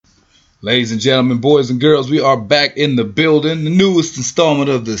Ladies and gentlemen, boys and girls, we are back in the building. The newest installment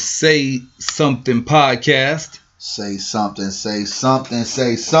of the Say Something podcast. Say something, say something,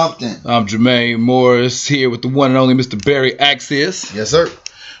 say something. I'm Jermaine Morris here with the one and only Mr. Barry Axis. Yes, sir.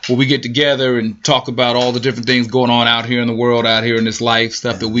 Where we get together and talk about all the different things going on out here in the world, out here in this life,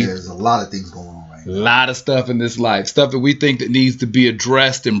 stuff that we... There's a lot of things going on right now. A lot of stuff in this life, stuff that we think that needs to be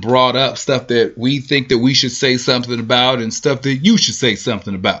addressed and brought up, stuff that we think that we should say something about, and stuff that you should say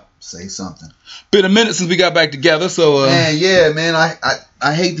something about. Say something. Been a minute since we got back together, so... Man,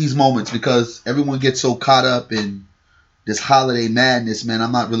 I hate these moments because everyone gets so caught up in this holiday madness, man.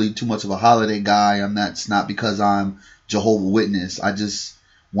 I'm not really too much of a holiday guy. It's not because I'm Jehovah's Witness.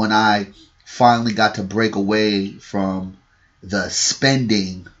 When I finally got to break away from the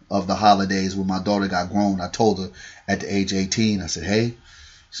spending of the holidays when my daughter got grown, I told her at the age 18, I said, hey,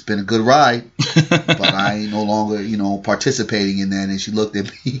 it's been a good ride, but I ain't no longer, participating in that. And she looked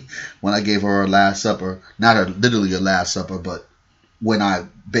at me when I gave her Last Supper, not literally her Last Supper, but when I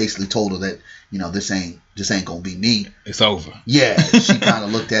basically told her that, this ain't gonna be me. It's over. Yeah, she kind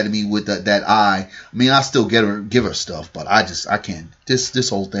of looked at me with that eye. I mean, I still give her stuff, but I can't. This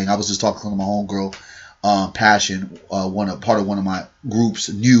whole thing. I was just talking to my homegirl, Passion, part of one of my groups,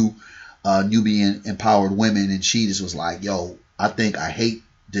 Newbie Empowered Women, and she just was like, "Yo, I think I hate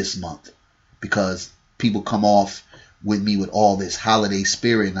this month because people come off with me with all this holiday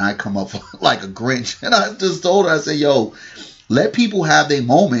spirit, and I come up like a Grinch." And I just told her, I said, "Yo, let people have their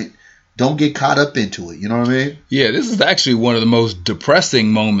moment. Don't get caught up into it." You know what I mean? Yeah, this is actually one of the most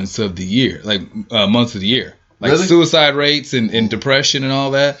depressing moments of the year, months of the year. Like really? Suicide rates and depression and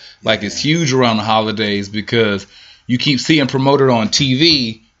all that. Like it's huge around the holidays because you keep seeing promoted on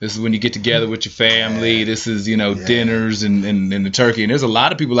TV. This is when you get together with your family. Yeah. This is, dinners and the turkey. And there's a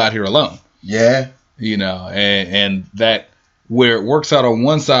lot of people out here alone. Yeah. And that where it works out on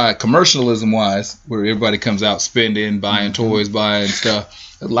one side, commercialism wise, where everybody comes out spending, buying toys, buying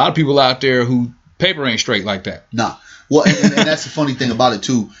stuff. There's a lot of people out there who paper ain't straight like that. Nah. Well, and that's the funny thing about it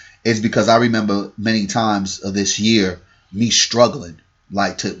too, is because I remember many times of this year me struggling,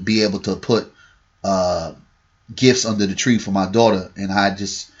 like to be able to put gifts under the tree for my daughter, and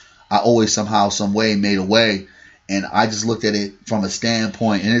I always somehow, some way made a way, and I just looked at it from a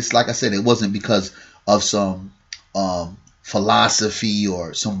standpoint, and it's like I said, it wasn't because of some philosophy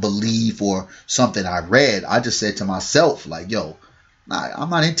or some belief or something I read. I just said to myself, like, yo, I'm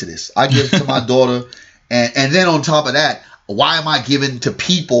not into this. I give to my daughter, and then on top of that, why am I giving to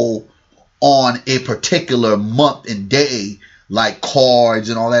people on a particular month and day, like cards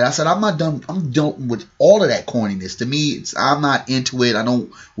and all that? I said, I'm not done. I'm done with all of that corniness. To me, I'm not into it. I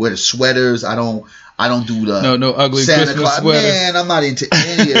don't wear the sweaters. I don't do the no ugly Santa Christmas Claus sweater. Man, I'm not into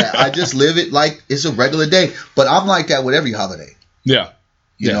any of that. I just live it like it's a regular day. But I'm like that with every holiday. Yeah.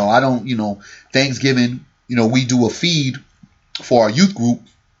 You know, I don't. Thanksgiving. We do a feed for our youth group,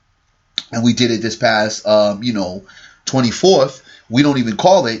 and we did it this past 24th. We don't even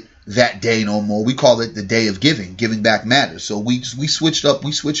call it that day no more. We call it the day of giving. Giving back matters. So we switched up.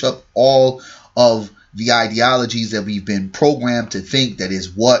 We switch up all of the ideologies that we've been programmed to think that is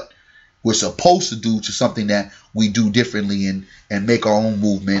what we're supposed to do to something that we do differently and make our own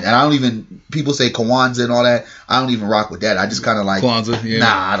movement. And I don't even, people say Kwanzaa and all that. I don't even rock with that. I just kind of like Kwanzaa. Yeah.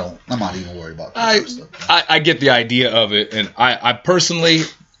 Nah, I'm not even worried about that. I get the idea of it, and I personally,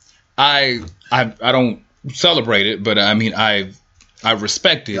 I don't celebrate it, but I mean I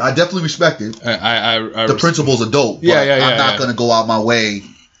respect it. I definitely respect it. The principles are dope. Yeah, I'm not going to go out my way.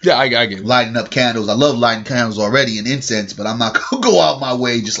 Yeah, I get it. Lighting up candles. I love lighting candles already and incense, but I'm not going to go out my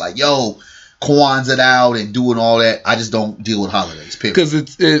way just like, yo, Kwanzaa out and doing all that. I just don't deal with holidays, period. Because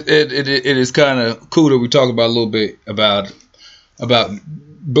it is kind of cool that we talk about a little bit about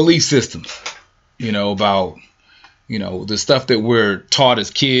belief systems, about the stuff that we're taught as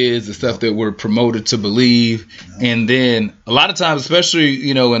kids, the stuff that we're promoted to believe. And then a lot of times, especially,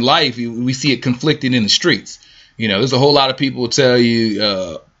 in life, we see it conflicting in the streets. There's a whole lot of people who tell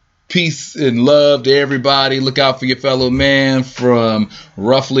you peace and love to everybody. Look out for your fellow man from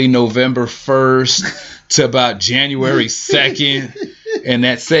roughly November 1st to about January 2nd. And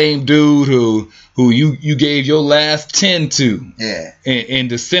that same dude who you gave your last 10 to in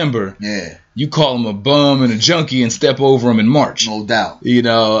December. Yeah. You call him a bum and a junkie and step over him in March. No doubt. And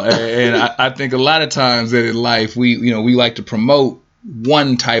I think a lot of times that in life we like to promote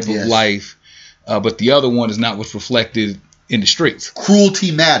one type of life, but the other one is not what's reflected in the streets.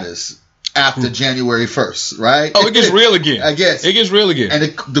 Cruelty matters after January 1st, right? Oh, it gets real again. I guess. It gets real again. And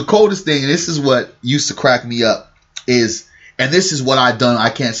the coldest thing, and this is what used to crack me up, is, and this is what I've done, I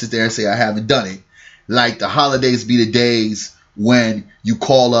can't sit there and say I haven't done it, like the holidays be the days when you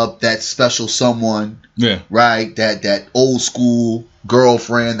call up that special someone, right? That old school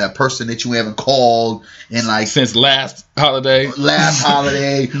girlfriend, that person that you haven't called in like since last holiday,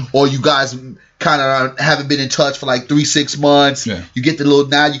 or you guys kind of haven't been in touch for like 3-6 months. You get the little,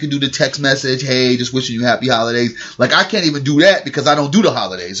 now you can do the text message, hey, just wishing you happy holidays. Like, I can't even do that because I don't do the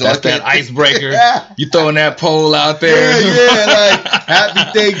holidays. So that's that icebreaker. You throwing that poll out there. Like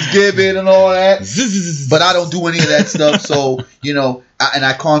happy Thanksgiving and all that. But I don't do any of that stuff. So,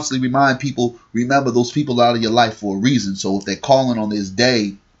 I constantly remind people, remember those people out of your life for a reason. So if they're calling on this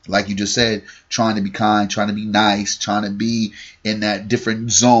day, like you just said, trying to be kind, trying to be nice, trying to be in that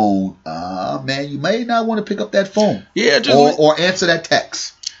different zone, man, you may not want to pick up that phone. Yeah, or answer that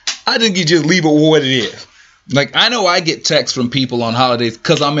text. I think you just leave it what it is. Like, I know I get texts from people on holidays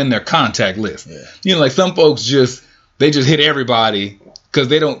because I'm in their contact list. Yeah. Like some folks they just hit everybody because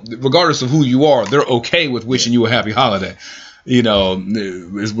they don't, regardless of who you are, they're okay with wishing you a happy holiday.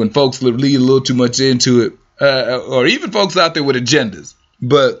 Is when folks lead a little too much into it, or even folks out there with agendas.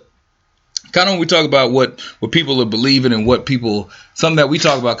 But kind of when we talk about what people are believing and what people, something that we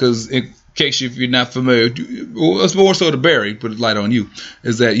talk about, because in case if you're not familiar, it's more so to Barry, put a light on you,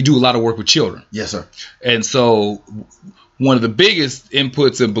 is that you do a lot of work with children. Yes, sir. And so one of the biggest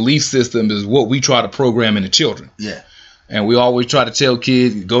inputs and belief systems is what we try to program into children. Yeah. And we always try to tell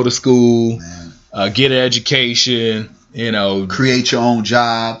kids, go to school, get an education, create your own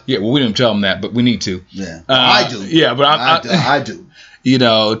job. Yeah, well, we didn't tell them that, but we need to. Yeah, I do. Yeah, but I do.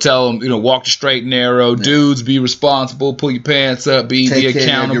 Tell them, walk the straight and narrow. Yeah. Dudes, be responsible. Pull your pants up. Be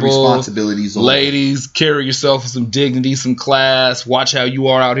accountable. Your responsibilities. Ladies, carry yourself with some dignity, some class. Watch how you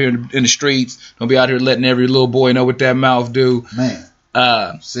are out here in the streets. Don't be out here letting every little boy know what that mouth do.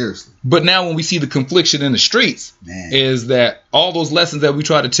 Man, seriously. But now when we see the confliction in the streets, is that all those lessons that we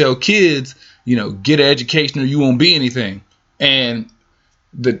try to tell kids, get an education or you won't be anything. And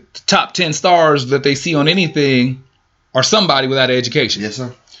the top 10 stars that they see on anything are somebody without an education. Yes,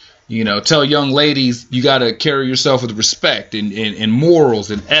 sir. Tell young ladies you got to carry yourself with respect and morals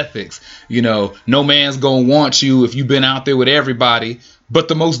and ethics. No man's going to want you if you've been out there with everybody, but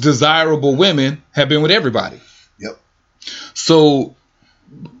the most desirable women have been with everybody. Yep. So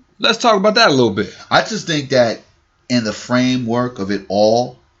let's talk about that a little bit. I just think that in the framework of it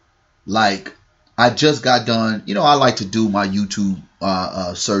all, like, I just got done, I like to do my YouTube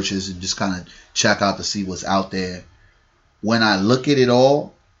searches and just kind of check out to see what's out there. When I look at it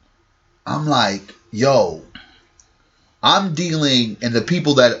all, I'm like, yo, I'm dealing, and the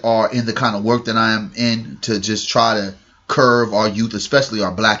people that are in the kind of work that I am in to just try to curve our youth, especially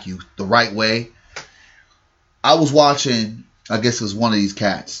our black youth, the right way. I was watching, I guess it was one of these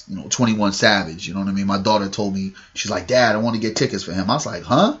cats, 21 Savage, you know what I mean? My daughter told me, she's like, Dad, I want to get tickets for him. I was like,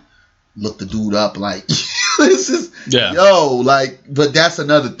 huh? Looked the dude up like, this is, but that's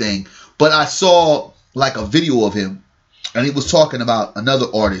another thing. But I saw like a video of him, and he was talking about another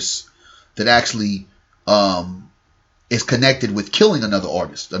artist that actually is connected with killing another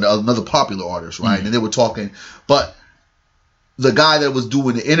artist, another popular artist, right? Mm-hmm. And they were talking, but the guy that was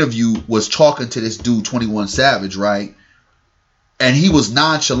doing the interview was talking to this dude, 21 Savage, right? And he was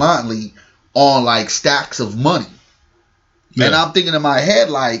nonchalantly on like stacks of money. Yeah. And I'm thinking in my head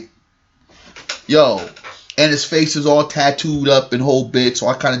like, yo, and his face is all tattooed up and whole bit. So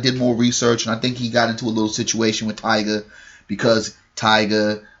I kind of did more research, and I think he got into a little situation with Tyga because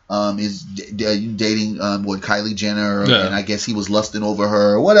Tyga is dating Kylie Jenner, and I guess he was lusting over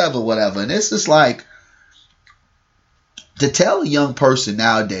her, whatever. And it's just like, to tell a young person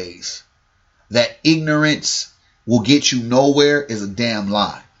nowadays that ignorance will get you nowhere is a damn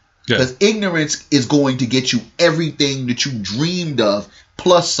lie. Because ignorance is going to get you everything that you dreamed of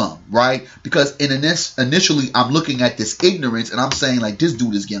plus some, right? Because initially I'm looking at this ignorance and I'm saying like, this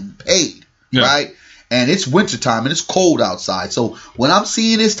dude is getting paid, right? And it's wintertime and it's cold outside. So when I'm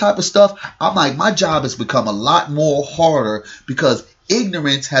seeing this type of stuff, I'm like, my job has become a lot more harder because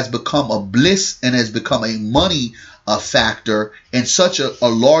ignorance has become a bliss and has become a money factor in such a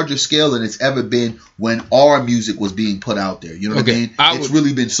larger scale than it's ever been when our music was being put out there. You know what I mean? It's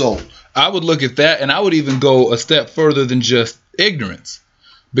really been sold. I would look at that, and I would even go a step further than just ignorance,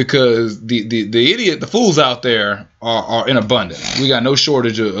 because the fools out there are in abundance. We got no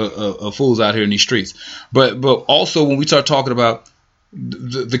shortage of fools out here in these streets. But also when we start talking about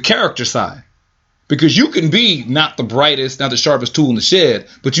the character side, because you can be not the brightest, not the sharpest tool in the shed,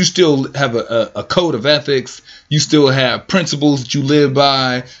 but you still have a code of ethics. You still have principles that you live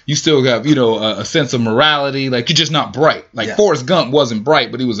by. You still have, a sense of morality. Like, you're just not bright. Like, Forrest Gump wasn't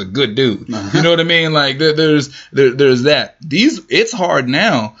bright, but he was a good dude. Uh-huh. You know what I mean? Like, there's that. It's hard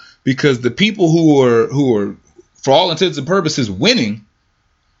now because the people who are for all intents and purposes, winning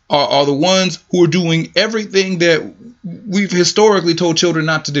are the ones who are doing everything that we've historically told children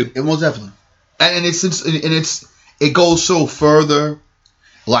not to do. It most definitely. And it goes so further.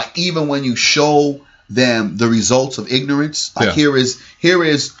 Like, even when you show them the results of ignorance, like here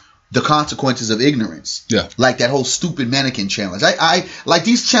is the consequences of ignorance. Yeah. Like that whole stupid mannequin challenge. I like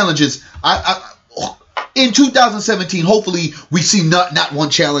these challenges. In 2017, hopefully we see not one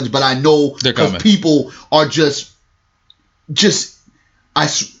challenge, but I know because people are just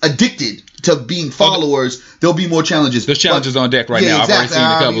addicted to being followers. There'll be more challenges. There's challenges on deck right now. Exactly.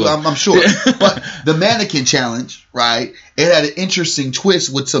 I've already seen a couple of them. I'm sure. But the mannequin challenge, right? It had an interesting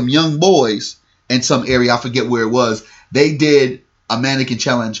twist with some young boys in some area. I forget where it was. They did a mannequin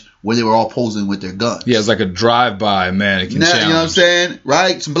challenge where they were all posing with their guns. Yeah, it's like a drive-by mannequin challenge. You know what I'm saying?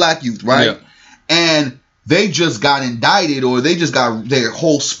 Right? Some black youth, right? Yeah. And they just got indicted, or they just got their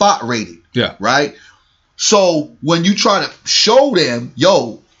whole spot raided. Yeah. Right? So when you try to show them,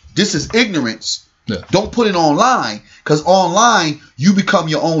 yo, this is ignorance. Yeah. Don't put it online, because online you become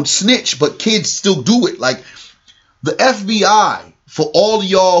your own snitch, but kids still do it. Like the FBI, for all of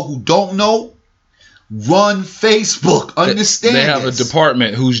y'all who don't know, run Facebook. Understand they have this. a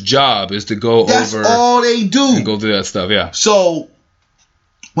department whose job is to go That's over. That's all they do. And go through that stuff. Yeah. So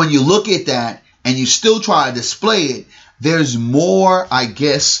when you look at that and you still try to display it, there's more. I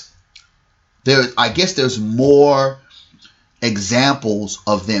guess there's more examples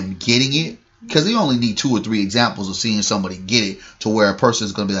of them getting it, because you only need 2 or 3 examples of seeing somebody get it to where a person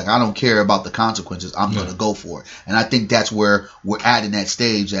is going to be like, I don't care about the consequences, I'm going to go for it. And I think that's where we're at in that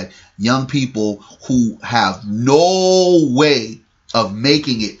stage, that young people who have no way of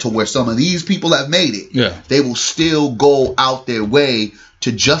making it to where some of these people have made it, they will still go out their way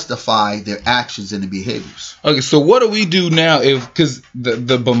to justify their actions and their behaviors. Okay, so what do we do now because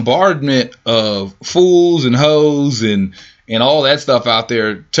the bombardment of fools and hoes and all that stuff out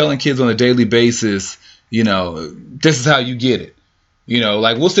there telling kids on a daily basis, this is how you get it.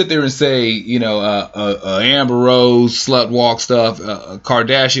 Like we'll sit there and say, Amber Rose slut walk stuff,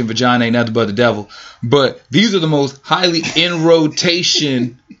 Kardashian vagina ain't nothing but the devil. But these are the most highly in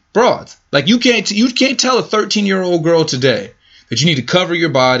rotation broads. Like you can't tell a 13-year-old girl today that you need to cover your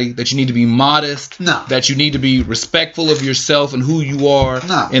body, that you need to be modest, that you need to be respectful of yourself and who you are,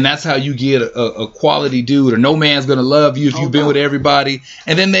 and that's how you get a quality dude, or no man's going to love you if you've been with everybody.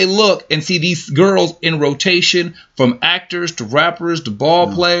 And then they look and see these girls in rotation, from actors to rappers to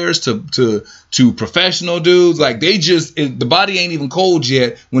ball players to professional dudes. Like the body ain't even cold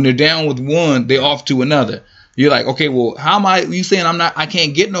yet. When they're down with one, they're off to another. You're like, okay, well, how am you saying I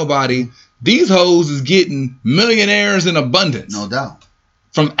can't get nobody? These hoes is getting millionaires in abundance. No doubt.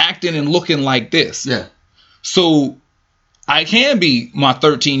 From acting and looking like this. Yeah. So I can be my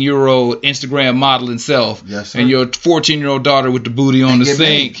 13-year-old Instagram modeling self. Yes, sir. And your 14-year-old daughter with the booty on the sink.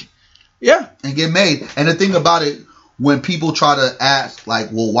 Made. Yeah. And get made. And the thing about it, when people try to ask, like,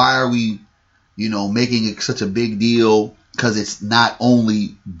 well, why are we, making it such a big deal? Because it's not only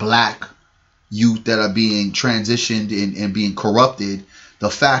black youth that are being transitioned and being corrupted. The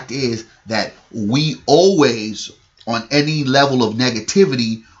fact is that we always, on any level of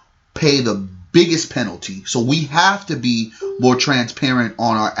negativity, pay the biggest penalty. So we have to be more transparent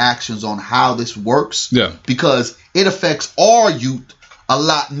on our actions on how this works. Yeah. Because it affects our youth a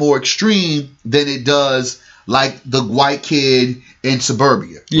lot more extreme than it does like the white kid in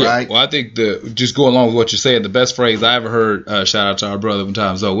suburbia. Yeah. Right? Well, I think just go along with what you're saying, the best phrase I ever heard, shout out to our brother one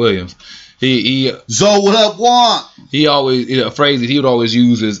time, Zoe Williams. Zoe, what up, want? He always, a phrase that he would always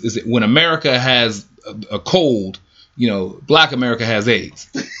use is when America has a cold, Black America has AIDS.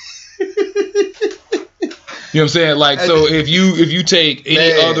 You know what I'm saying? Like, so if you take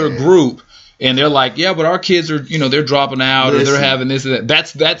any other group and they're like, yeah, but our kids are, they're dropping out or they're having this and that.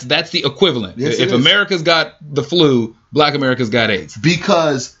 That's the equivalent. Yes, if America's got the flu, Black America's got AIDS.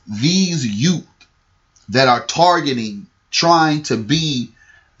 Because these youth that are trying to be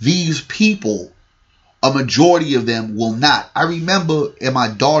these people, a majority of them will not. I remember in my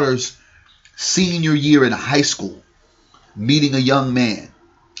daughter's senior year in high school, meeting a young man.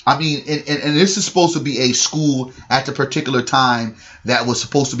 I mean, and this is supposed to be a school at the particular time that was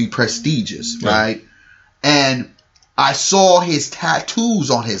supposed to be prestigious, right? And I saw his tattoos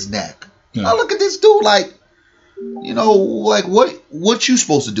on his neck. Yeah. I look at this dude like, like what you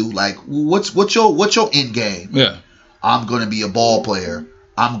supposed to do? Like, what's your end game? Yeah, I'm gonna be a ball player.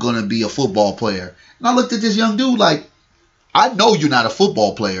 I'm going to be a football player. And I looked at this young dude like, I know you're not a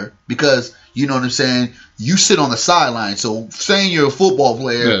football player because, you know what I'm saying, you sit on the sideline. So saying you're a football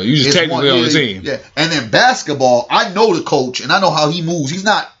player. Yeah, you just technically on the team. Yeah. And then basketball, I know the coach and I know how he moves. You're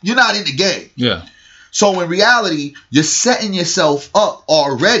not in the game. Yeah. So in reality, you're setting yourself up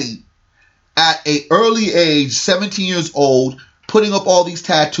already at an early age, 17 years old, putting up all these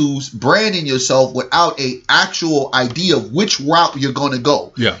tattoos, branding yourself without an actual idea of which route you're going to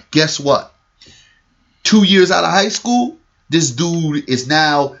go. Yeah. Guess what? 2 years out of high school, this dude is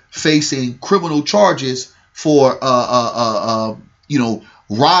now facing criminal charges for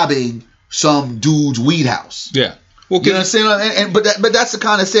robbing some dude's weed house. Yeah. Well, you know what I'm saying? But that's the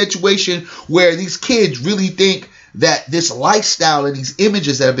kind of situation where these kids really think that this lifestyle and these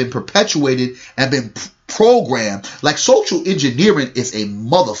images that have been perpetuated and been programmed, like social engineering is a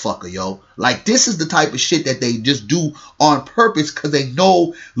motherfucker, yo. Like, this is the type of shit that they just do on purpose because they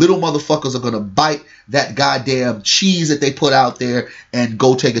know little motherfuckers are going to bite that goddamn cheese that they put out there and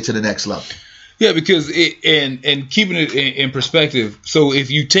go take it to the next level. Yeah, because and keeping it in perspective, so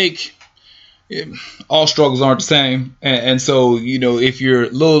if you take, all struggles aren't the same, and so, you know, if you're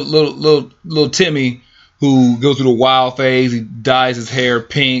little Timmy who goes through the wild phase, he dyes his hair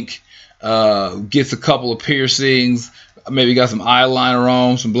pink, gets a couple of piercings, maybe got some eyeliner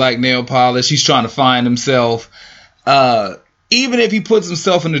on, some black nail polish, he's trying to find himself. Even if he puts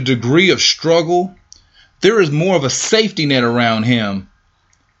himself in a degree of struggle, there is more of a safety net around him.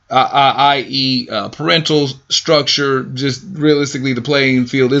 I.e. Parental structure. Just realistically, the playing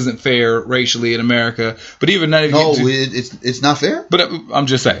field isn't fair racially in America. But even not even it's not fair. But I'm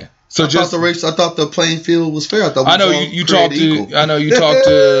just saying. So I thought the playing field was fair. I know you talked to. I know you talked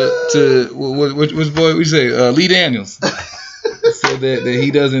to which boy we say Lee Daniels said that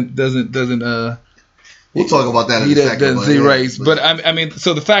he doesn't. We'll talk about that in a second. He doesn't see race. But I mean,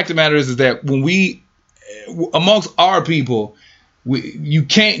 so the fact of the matter is that when we amongst our people. You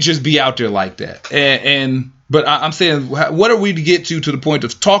can't just be out there like that. But I'm saying, what are we to get to the point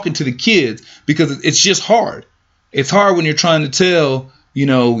of talking to the kids? Because it's just hard. It's hard when you're trying to tell, you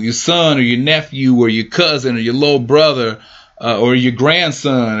know, your son or your nephew or your cousin or your little brother or your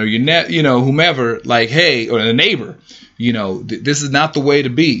grandson or your whomever, like, hey, or a neighbor, you know, this is not the way to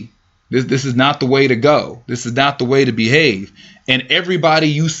be. This is not the way to go. This is not the way to behave. And everybody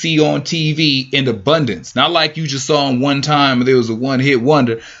you see on TV in abundance, not like you just saw him one time and there was a one-hit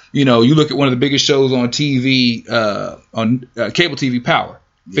wonder. You know, you look at one of the biggest shows on TV, on cable TV, Power,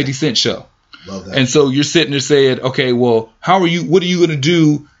 50 Cent show. Love that. And so you're sitting there saying, okay, well, what are you going to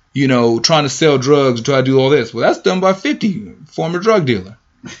do, you know, trying to sell drugs, try to do all this? Well, that's done by 50, former drug dealer.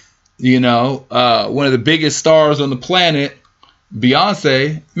 You know, one of the biggest stars on the planet,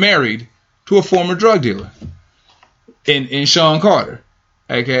 Beyonce, married to a former drug dealer. In Sean Carter,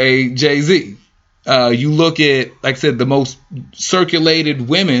 aka Jay-Z. You look at, like I said, the most circulated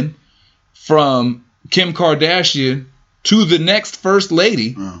women from Kim Kardashian to the next first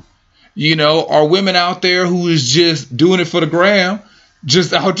lady, you know, are women out there who is just doing it for the gram,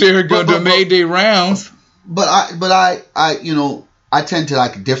 just out there going to Mayday rounds. But I you know, I tend to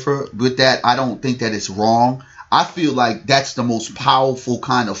like differ with that. I don't think that it's wrong. I feel like that's the most powerful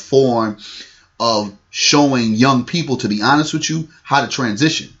kind of form of showing young people, to be honest with you, how to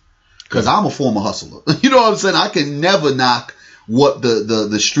transition. Because I'm a former hustler. You know what I'm saying? I can never knock what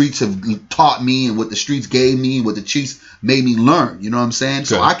the streets have taught me and what the streets gave me, what the streets made me learn. You know what I'm saying?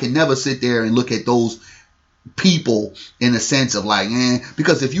 So I can never sit there and look at those people in a sense of like,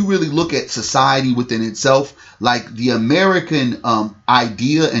 because if you really look at society within itself, like the American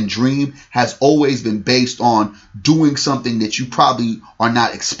idea and dream has always been based on doing something that you probably are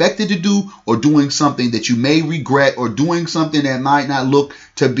not expected to do, or doing something that you may regret, or doing something that might not look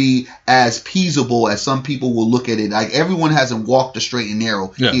to be as feasible as some people will look at it. Like, everyone hasn't walked the straight and narrow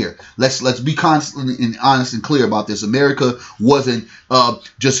here. Let's be constantly and honest and clear about this. America wasn't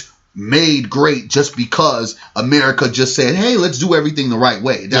just made great just because America just said, hey, let's do everything the right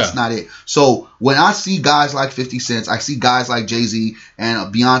way. That's not it. So when I see guys like 50 Cent, I see guys like Jay-Z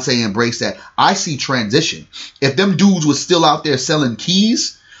and Beyonce embrace that, I see transition. If them dudes was still out there selling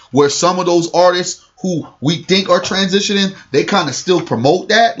keys, where some of those artists who we think are transitioning, they kind of still promote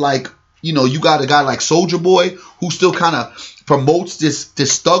that. Like, you know, you got a guy like Soulja Boy who still kind of promotes this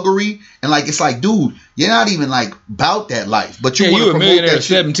thuggery, and like, it's like, dude, you're not even like about that life, but you want to promote that shit.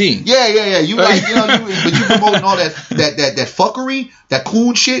 17. Yeah. You like, you know, but you promoting all that fuckery, that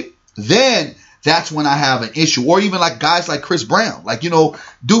coon shit. Then that's when I have an issue. Or even like guys like Chris Brown, like, you know,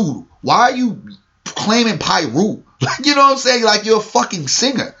 dude, why are you claiming Pyru? Like, you know what I'm saying? Like, you're a fucking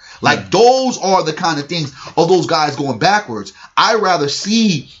singer. Like, those are the kind of things of those guys going backwards. I rather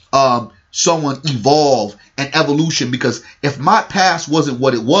see someone evolve and evolution, because if my past wasn't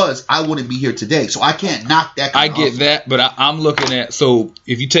what it was, I wouldn't be here today. So I can't knock that. I get that, but I'm looking at, so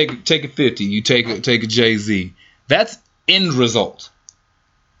if you take a 50, you take a Jay-Z, that's end result.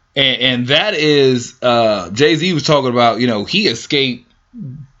 And that is Jay-Z was talking about, he escaped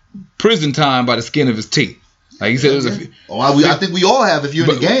prison time by the skin of his teeth. Like he said, I think we all have if you're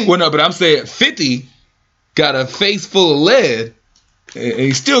in the game. Well, no, but I'm saying 50 got a face full of lead, and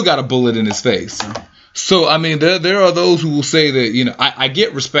he still got a bullet in his face. So, I mean, there are those who will say that, I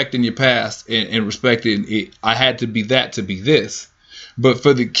get respecting your past and respecting it. I had to be that to be this. But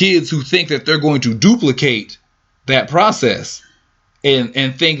for the kids who think that they're going to duplicate that process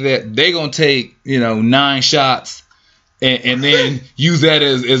and think that they're going to take, 9 shots and then use that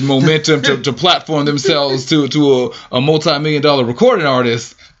as momentum to platform themselves to a multi-million-dollar recording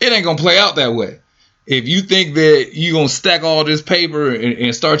artist, it ain't going to play out that way. If you think that you're going to stack all this paper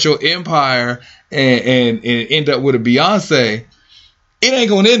and start your empire and end up with a Beyonce, it ain't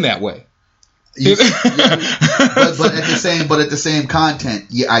going to end that way. But at the same content,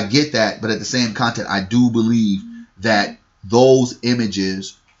 yeah, I get that. But at the same content, I do believe that those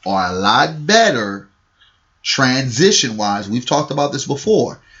images are a lot better transition-wise. We've talked about this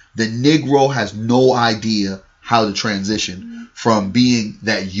before. The Negro has no idea how to transition from being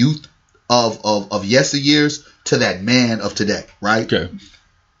that youth of yesteryears to that man of today, right? Okay.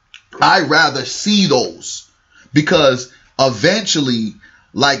 I'd rather see those because eventually,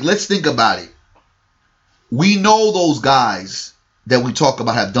 like, let's think about it. We know those guys that we talk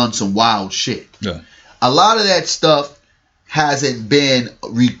about have done some wild shit. Yeah. A lot of that stuff hasn't been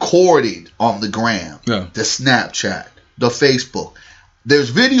recorded on the gram, the Snapchat, the Facebook.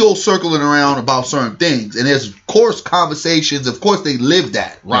 There's videos circling around about certain things, and there's, of course, conversations. Of course, they live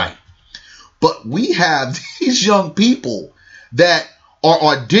that, right? But we have these young people that are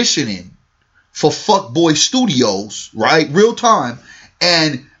auditioning for Fuckboy Studios, right? Real time.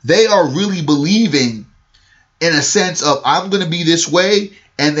 And they are really believing in a sense of, I'm going to be this way.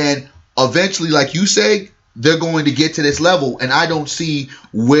 And then eventually, like you say, they're going to get to this level. And I don't see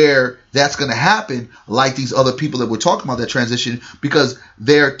where that's going to happen like these other people that we're talking about that transition, because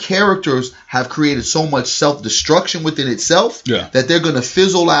their characters have created so much self-destruction within itself that they're going to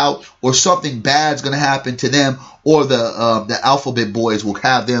fizzle out, or something bad's going to happen to them, or the Alphabet Boys will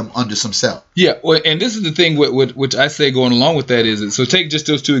have them under some cell. Yeah, well, and this is the thing which I say going along with that is, so take just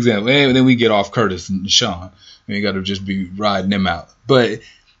those two examples, and then we get off Curtis and Sean. And you got to just be riding them out. But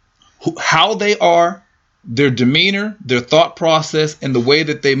how they are, their demeanor, their thought process, and the way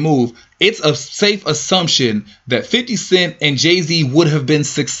that they move, it's a safe assumption that 50 Cent and Jay-Z would have been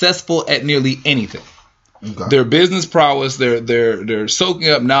successful at nearly anything. Okay. Their business prowess, their soaking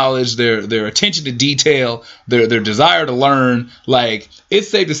up knowledge, their attention to detail, their desire to learn, like, it's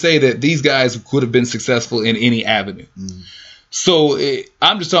safe to say that these guys could have been successful in any avenue. So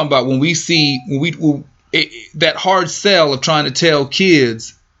I'm just talking about when we that hard sell of trying to tell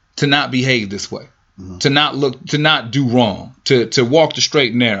kids to not behave this way. To not do wrong, to walk the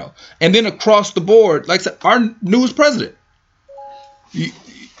straight and narrow. And then across the board, like I said, our newest president, we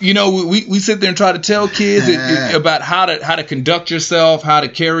sit there and try to tell kids about how to conduct yourself, how to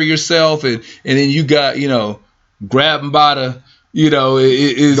carry yourself, and then you got, grab them by the,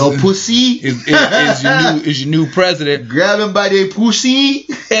 the pussy is your new president. Grab him by the pussy.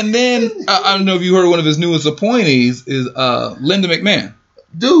 And then I don't know if you heard, one of his newest appointees is Linda McMahon.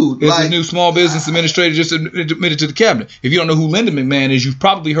 Dude, it's a new small business administrator just admitted to the cabinet. If you don't know who Linda McMahon is, you've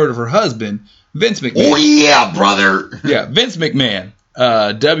probably heard of her husband, Vince McMahon. Oh yeah, brother. Yeah, Vince McMahon,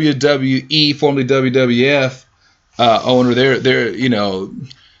 WWE, formerly WWF owner. They're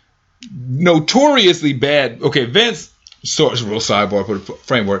notoriously bad. Okay, Vince. So it's a real sidebar for the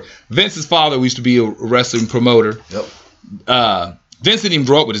framework. Vince's father used to be a wrestling promoter. Yep. Vince didn't even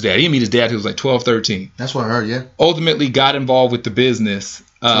grow up with his dad. He didn't meet his dad till he was like 12, 13. That's what I heard, yeah. Ultimately got involved with the business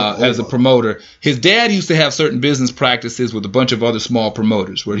as a promoter. His dad used to have certain business practices with a bunch of other small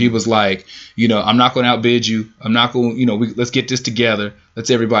promoters where he was like, I'm not going to outbid you. I'm not going, let's get this together.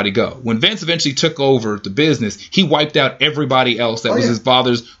 Let's everybody go. When Vince eventually took over the business, he wiped out everybody else that was his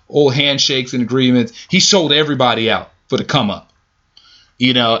father's old handshakes and agreements. He sold everybody out for the come up,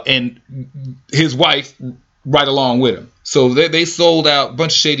 and his wife right along with him. So they sold out a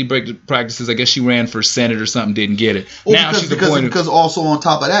bunch of shady practices. I guess she ran for Senate or something, didn't get it. Well, now she's appointed. Because also on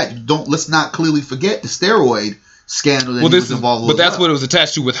top of that, let's not clearly forget the steroid scandal that he was involved with. But that's what it was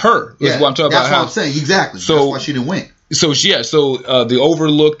attached to with her. Yeah, what I'm talking that's about. What I'm saying. Exactly. So, that's why she didn't win. So the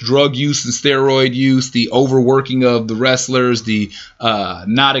overlooked drug use and steroid use, the overworking of the wrestlers, the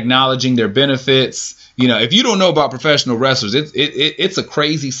not acknowledging their benefits. If you don't know about professional wrestlers, it's a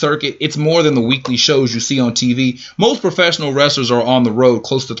crazy circuit. It's more than the weekly shows you see on TV. Most professional wrestlers are on the road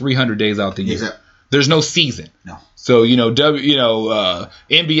close to 300 days out the year. Exactly. There's no season. No. So NBA,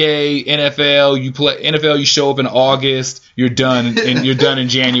 NFL, you play NFL, you show up in August, you're done, and you're done in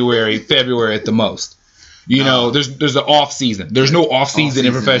January, February at the most. There's an off season. There's no off season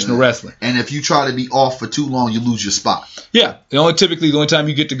in professional wrestling. And if you try to be off for too long, you lose your spot. Yeah. The only time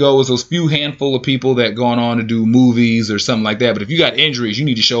you get to go is those few handful of people that gone on to do movies or something like that. But if you got injuries, you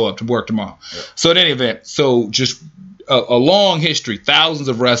need to show up to work tomorrow. Yeah. So in any event, just a long history, thousands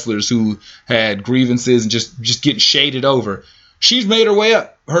of wrestlers who had grievances and just getting shaded over. She's made her way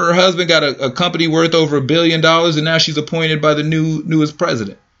up. Her husband got a company worth over $1 billion, and now she's appointed by the newest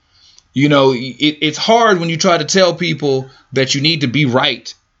president. It's hard when you try to tell people that you need to be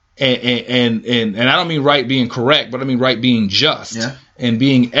right, and I don't mean right being correct, but I mean right being just and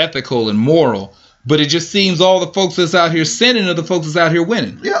being ethical and moral. But it just seems all the folks that's out here sinning are the folks that's out here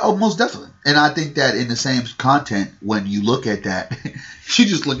winning. Yeah, most definitely. And I think that in the same content, when you look at that, you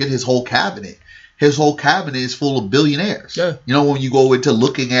just look at his whole cabinet. His whole cabinet is full of billionaires. Yeah. When you go into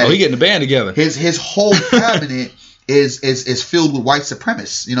looking at, he getting the band together. His whole cabinet is filled with white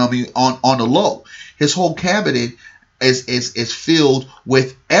supremacists. On the low, his whole cabinet is filled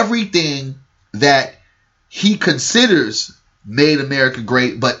with everything that he considers made America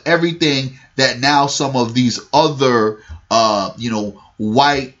great, but everything that now some of these other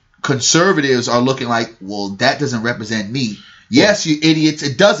white conservatives are looking like, well, that doesn't represent me. Yes, you idiots,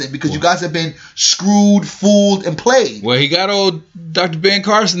 it doesn't, because you guys have been screwed, fooled, and played. Well, he got old Dr. Ben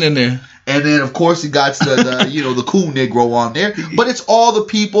Carson in there. And then, of course, he got the cool Negro on there. But it's all the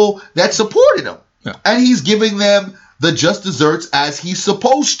people that supported him. Yeah. And he's giving them the just desserts as he's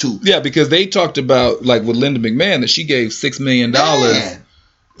supposed to. Yeah, because they talked about, like with Linda McMahon, that she gave $6 million.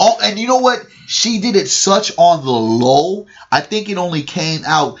 Oh, and you know what? She did it such on the low. I think it only came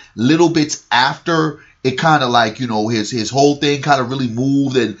out little bits after it kind of like, his whole thing kind of really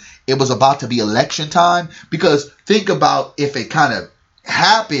moved and it was about to be election time. Because think about if it kind of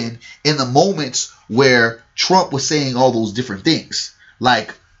happened in the moments where Trump was saying all those different things.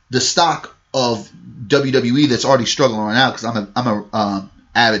 Like the stock of WWE that's already struggling right now, because I'm a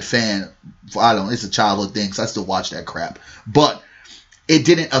avid fan. It's a childhood thing, so I still watch that crap. But it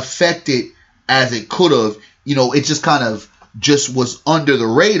didn't affect it as it could have. It just kind of just was under the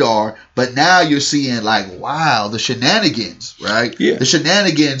radar. But now you're seeing like, wow, the shenanigans, right? Yeah. The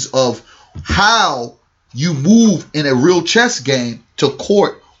shenanigans of how you move in a real chess game to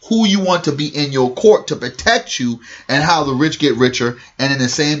court who you want to be in your court to protect you, and how the rich get richer. And in the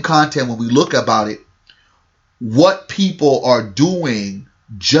same content, when we look about it, what people are doing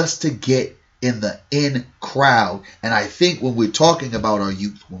just to get in the in crowd. And I think when we're talking about our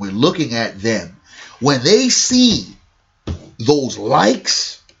youth, when we're looking at them, when they see those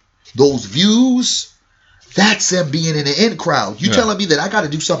likes, those views, that's them being in the in crowd. You telling me that I got to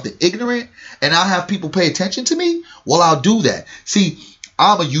do something ignorant and I'll have people pay attention to me? Well, I'll do that. See,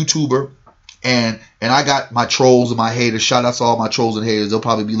 I'm a YouTuber and I got my trolls and my haters. Shout out to all my trolls and haters. They'll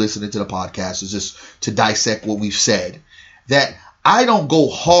probably be listening to the podcast. It's just to dissect what we've said. That I don't go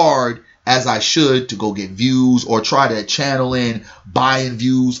hard as I should to go get views or try to channel in buying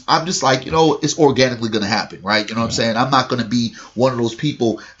views. I'm just like, it's organically going to happen, right? You know what I'm saying? I'm not going to be one of those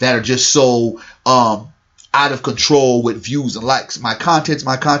people that are just so out of control with views and likes. My content's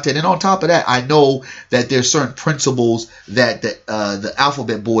my content. And on top of that, I know that there's certain principles that the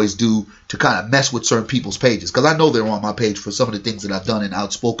Alphabet Boys do to kind of mess with certain people's pages. Because I know they're on my page for some of the things that I've done in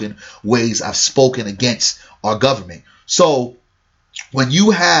outspoken ways I've spoken against our government. So when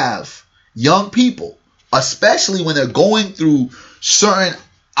you have young people, especially when they're going through certain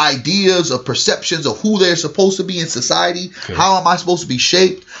ideas or perceptions of who they're supposed to be in society, how am I supposed to be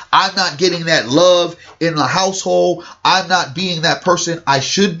shaped? I'm not getting that love in the household. I'm not being that person I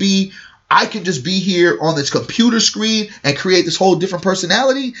should be. I can just be here on this computer screen and create this whole different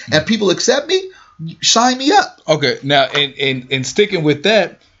personality and people accept me. Sign me up. Okay, now and sticking with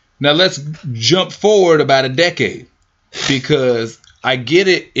that, now let's jump forward about a decade, because I get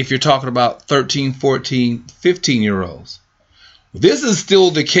it if you're talking about 13, 14, 15-year-olds. This is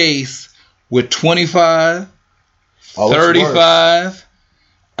still the case with 25, 35,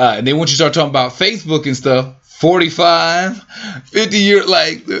 and then once you start talking about Facebook and stuff, 45, 50 years,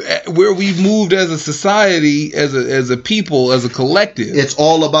 like where we've moved as a society, as a people, as a collective. It's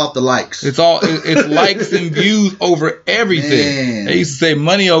all about the likes. It's likes and views over everything. Man. They used to say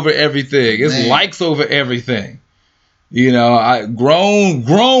money over everything. It's likes over everything.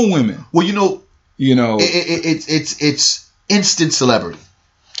 Grown women. Well, it's instant celebrity.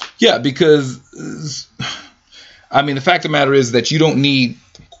 Yeah, because the fact of the matter is that you don't need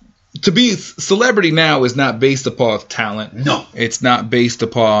to be celebrity now is not based upon talent. No. It's not based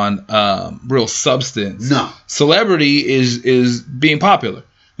upon real substance. No. Celebrity is being popular.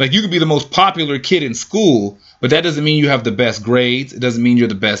 Like, you could be the most popular kid in school, but that doesn't mean you have the best grades. It doesn't mean you're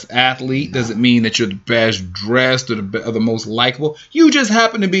the best athlete. It doesn't mean that you're the best dressed or the most likable. You just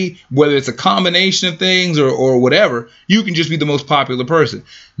happen to be, whether it's a combination of things or whatever, you can just be the most popular person.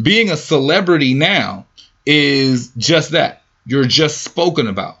 Being a celebrity now is just that. You're just spoken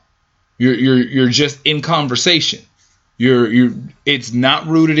about. You're just in conversation. It's not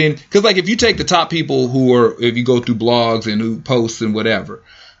rooted in, because like if you take the top people if you go through blogs and who posts and whatever,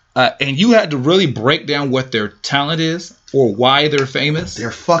 and you had to really break down what their talent is or why they're famous. They're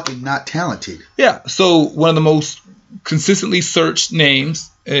fucking not talented. Yeah. So one of the most consistently searched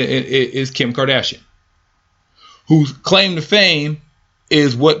names is Kim Kardashian, whose claim to fame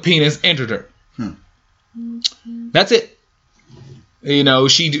is what penis entered her. That's it. You know,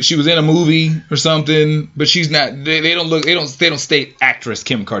 she was in a movie or something, but she's not. They don't state actress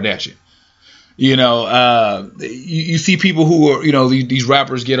Kim Kardashian. You know, you see people who are, you know, these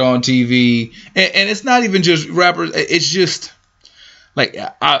rappers get on TV, and it's not even just rappers. It's just like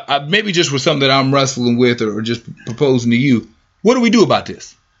I maybe just with something that I'm wrestling with or just proposing to you. What do we do about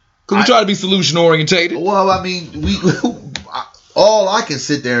this? Because we try to be solution orientated. Well, I mean, all I can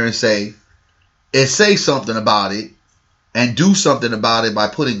sit there and say is say something about it and do something about it by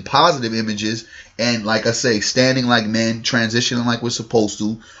putting positive images and, like I say, standing like men, transitioning like we're supposed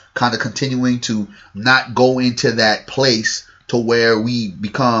to, kind of continuing to not go into that place to where we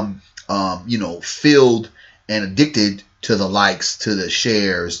become, filled and addicted to the likes, to the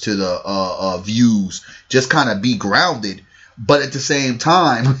shares, to the views. Just kind of be grounded. But at the same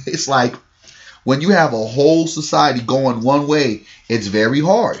time, it's like when you have a whole society going one way, it's very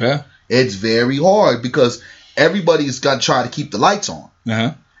hard. Yeah. It's very hard because everybody's got to try to keep the lights on.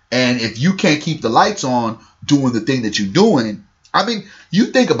 Uh-huh. And if you can't keep the lights on doing the thing that you're doing, I mean, you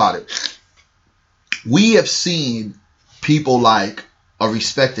think about it. We have seen people like a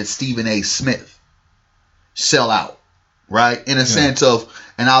respected Stephen A. Smith sell out, right? In a sense of,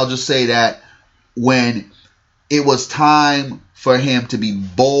 and I'll just say that when it was time for him to be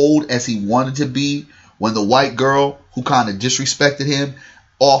bold as he wanted to be, when the white girl who kind of disrespected him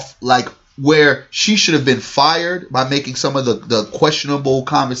off, like where she should have been fired by making some of the questionable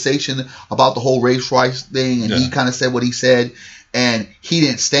conversation about the whole race rights thing, and he kind of said what he said, and he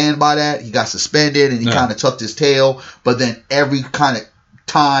didn't stand by that. He got suspended, and he kind of tucked his tail. But then every kind of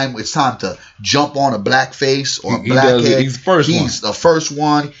time it's time to jump on a black face or a black head, he's the first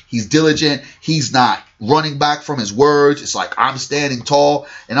one. He's diligent. He's not running back from his words. It's like, I'm standing tall.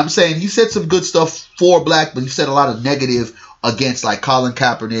 And I'm saying he said some good stuff for black, but he said a lot of negative against like Colin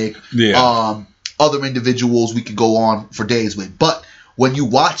Kaepernick, other individuals we could go on for days with. But when you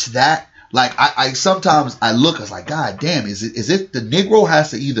watch that, like I sometimes I look, I was like, God damn, is it the Negro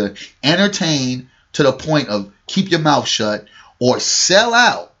has to either entertain to the point of keep your mouth shut or sell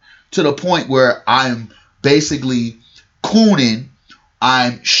out to the point where I'm basically cooning,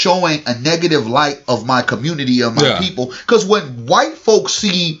 I'm showing a negative light of my community, of my people. Because when white folks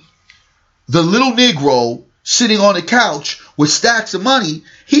see the little Negro sitting on the couch with stacks of money,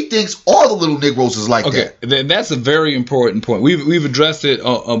 he thinks all the little Negroes is like that. Okay, that's a very important point. We've addressed it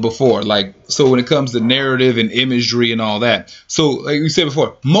before. Like, so when it comes to narrative and imagery and all that. So, like we said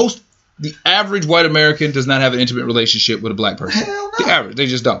before, the average white American does not have an intimate relationship with a black person. Hell no. The average, they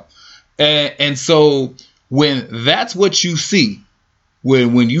just don't. And so when that's what you see,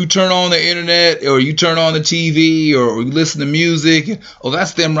 when you turn on the internet or you turn on the TV or you listen to music,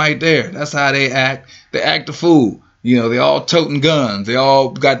 that's them right there. That's how they act. They act a fool. You know, they all toting guns. They all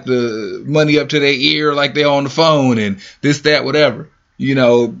got the money up to their ear like they're on the phone and this, that, whatever. You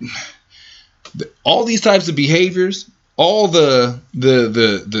know, all these types of behaviors, all the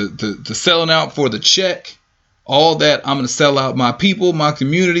selling out for the check, all that, I'm going to sell out my people, my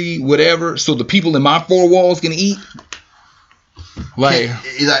community, whatever, so the people in my four walls can eat. Like,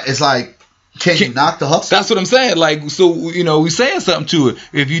 it's like, can you knock the hustle? That's what I'm saying. Like, so, you know, we're saying something to it.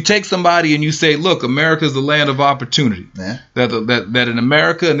 If you take somebody and you say, look, America's the land of opportunity. Yeah. That in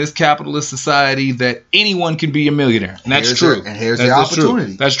America, in this capitalist society, that anyone can be a millionaire. And that's true. And here's the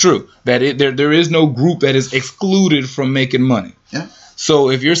opportunity. That's true. That there is no group that is excluded from making money. Yeah. So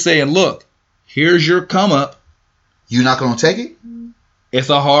if you're saying, look, here's your come up. You're not going to take it? It's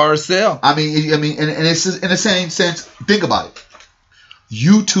a hard sell. I mean, and it's in the same sense, think about it.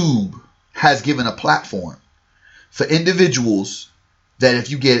 YouTube has given a platform for individuals that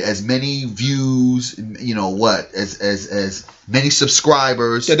if you get as many views, as many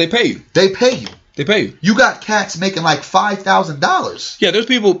subscribers. Yeah, they pay you. They pay you. They pay you. You got cats making like $5,000. Yeah, there's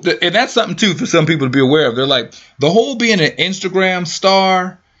people, and that's something too for some people to be aware of. They're like, the whole being an Instagram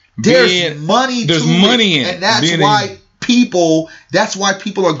star, There's money in it. And that's why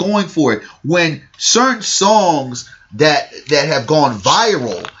people are going for it. When certain songs that have gone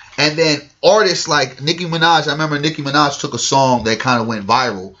viral, and then artists like Nicki Minaj, I remember Nicki Minaj took a song that kind of went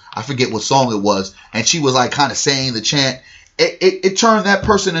viral. I forget what song it was, and she was like kind of saying the chant. It turned that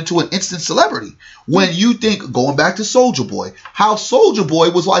person into an instant celebrity. When you think, going back to Soulja Boy, how Soulja Boy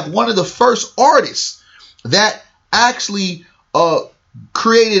was like one of the first artists that actually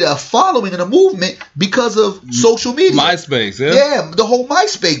created a following and a movement because of social media. MySpace, yeah? Yeah, the whole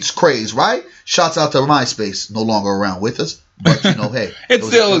MySpace craze, right? Shouts out to MySpace, no longer around with us. But, you know, hey. It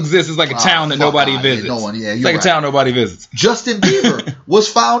still exists. It's like a town that nobody visits. It's like a town nobody visits. Justin Bieber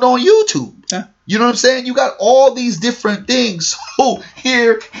was found on YouTube. Yeah. You know what I'm saying? You got all these different things. So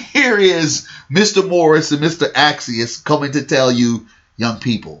here is Mr. Morris and Mr. Axios coming to tell you, young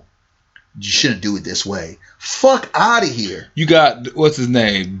people, you shouldn't do it this way. Fuck out of here. You got, what's his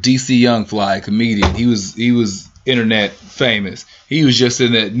name? DC Young Fly, comedian. He was internet famous. He was just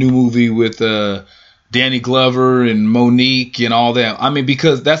in that new movie with Danny Glover and Monique and all that. I mean,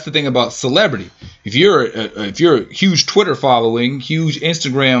 because that's the thing about celebrity. If you're a huge Twitter following, huge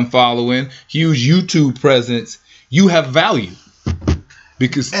Instagram following, huge YouTube presence, you have value.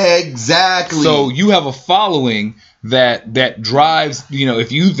 Because exactly. So you have a following that drives, you know,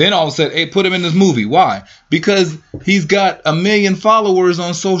 if you then all of a sudden, hey, put him in this movie. Why? Because he's got 1 million followers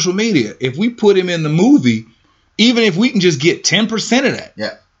on social media. If we put him in the movie, even if we can just get 10% of that.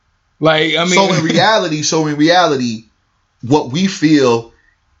 Yeah. Like, I mean, so in reality, what we feel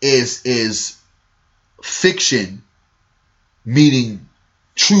is fiction meeting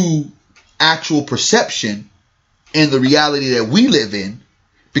true actual perception in the reality that we live in,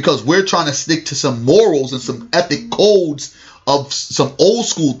 because we're trying to stick to some morals and some ethic codes of some old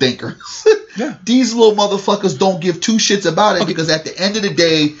school thinkers. Yeah. These little motherfuckers don't give two shits about it, because at the end of the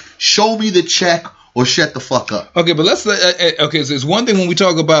day, show me the check or shut the fuck up. Okay, but let's okay. So it's one thing when we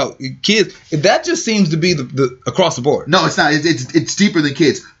talk about kids. That just seems to be the across the board. No, it's not. It's deeper than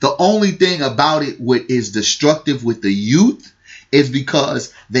kids. The only thing about it what is destructive with the youth is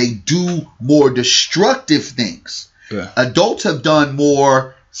because they do more destructive things. Yeah. Adults have done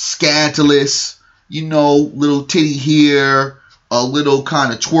more scandalous, you know, little titty here, a little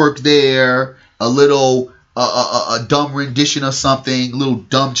kind of twerk there, a little a dumb rendition of something, a little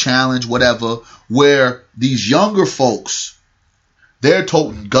dumb challenge, whatever, where these younger folks, they're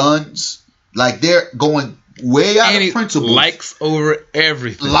toting guns, like they're going way out of principle. Likes over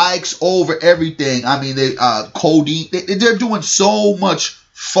everything. I mean, they codeine. They're doing so much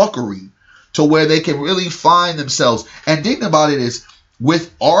fuckery to where they can really find themselves. And the thing about it is,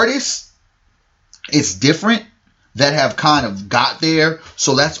 with artists, it's different, that have kind of got there.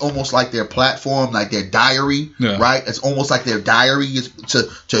 So that's almost like their platform, like their diary, right? It's almost like their diary is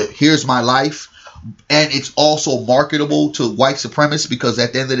to here's my life. And it's also marketable to white supremacists, because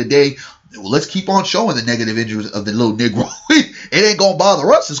at the end of the day, let's keep on showing the negative images of the little Negro. It ain't going to bother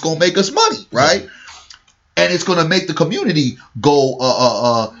us. It's going to make us money, right? And it's going to make the community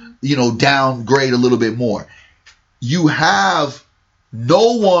go, downgrade a little bit more. You have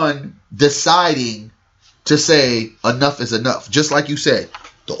no one deciding to say enough is enough. Just like you said,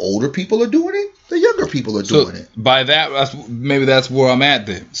 the older people are doing it, the younger people are doing it. By that, maybe that's where I'm at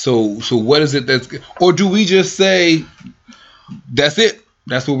then. So what is it that's, or do we just say that's it?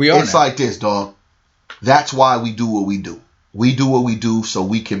 That's what we are. It's like this, dog. That's why we do what we do. We do what we do so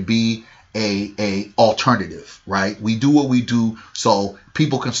we can be a alternative, right? We do what we do so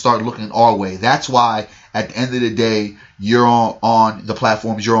people can start looking our way. That's why at the end of the day, you're on the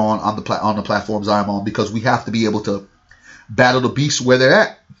platforms you're on the platforms I'm on, because we have to be able to battle the beasts where they're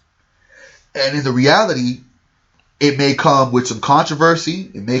at. And in the reality, it may come with some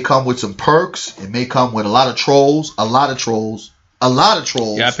controversy, it may come with some perks, it may come with a lot of trolls.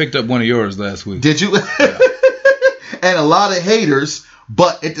 Yeah, I picked up one of yours last week. Did you? Yeah. And a lot of haters.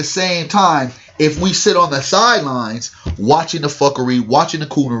 But at the same time, if we sit on the sidelines watching the fuckery, watching the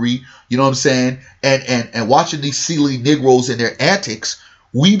coonery, you know what I'm saying, and watching these silly Negroes and their antics,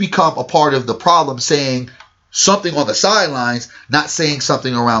 we become a part of the problem, saying something on the sidelines, not saying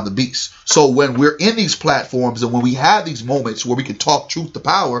something around the beast. So when we're in these platforms and when we have these moments where we can talk truth to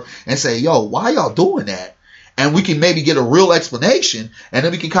power and say, yo, why y'all doing that? And we can maybe get a real explanation, and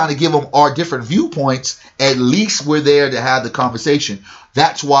then we can kind of give them our different viewpoints. At least we're there to have the conversation.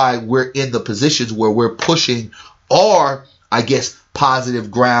 That's why we're in the positions where we're pushing our I guess,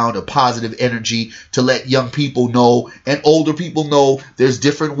 positive ground or positive energy to let young people know and older people know there's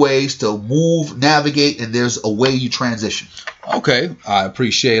different ways to move, navigate, and there's a way you transition. Okay, I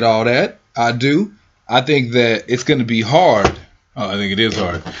appreciate all that. I do. I think that it's going to be hard. Oh, I think it is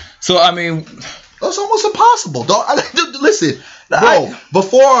hard. So, I mean, it's almost impossible, dog. Listen, bro,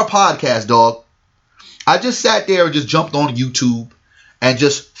 before our podcast, dog, I just sat there and just jumped on YouTube and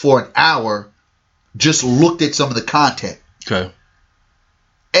just for an hour just looked at some of the content. Okay.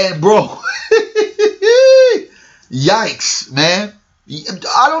 And bro, yikes, man.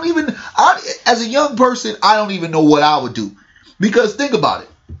 As a young person, I don't even know what I would do. Because think about it.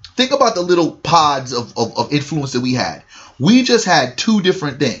 Think about the little pods of influence that we had. We just had two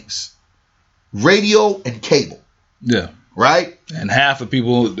different things. Radio and cable. Yeah. Right? And half of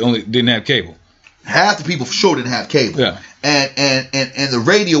people only didn't have cable. Half the people for sure didn't have cable. Yeah. And the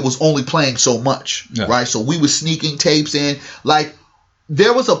radio was only playing so much. Yeah. Right? So we were sneaking tapes in. Like,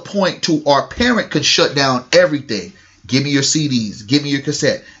 there was a point to our parent could shut down everything. Give me your CDs. Give me your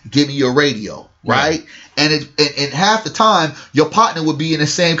cassette. Give me your radio. Right? And and half the time, your partner would be in the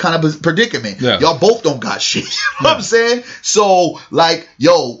same kind of predicament. Yeah. Y'all both don't got shit. You know what I'm saying? So, like,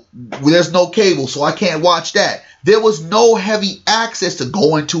 yo, there's no cable, so I can't watch that. There was no heavy access to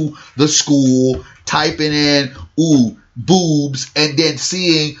going to the school, typing in, boobs, and then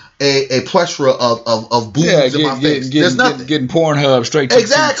seeing a plethora of boobs in my face. There's nothing. Getting Pornhub straight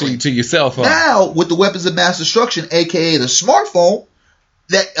to your cell phone. Now, with the weapons of mass destruction, a.k.a. the smartphone,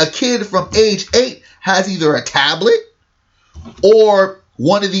 that a kid from age 8 has either a tablet or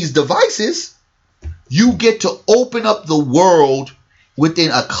one of these devices, you get to open up the world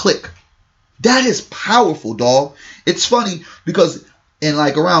within a click. That is powerful, dog. It's funny because in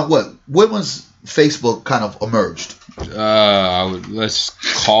like around when was Facebook kind of emerged? Let's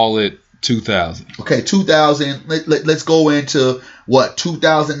call it 2000. Okay, 2000. Let's go into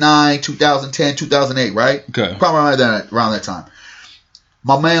 2009, 2010, 2008, right? Okay. Probably around that time.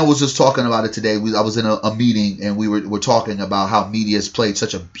 My man was just talking about it today. I was in a meeting and we were talking about how media has played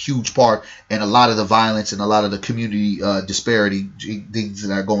such a huge part in a lot of the violence and a lot of the community disparity things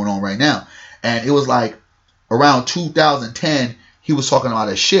that are going on right now. And it was like around 2010, he was talking about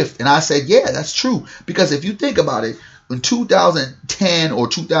a shift. And I said, yeah, that's true. Because if you think about it, in 2010 or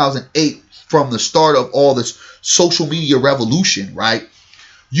 2008, from the start of all this social media revolution, right,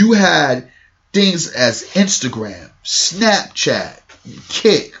 you had things as Instagram, Snapchat,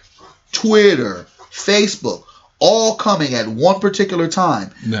 Kick, Twitter, Facebook, all coming at one particular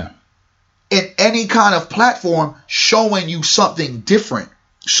time. Yeah. In any kind of platform, showing you something different.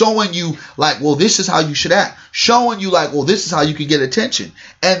 Showing you like, well, this is how you should act. Showing you like, well, this is how you can get attention.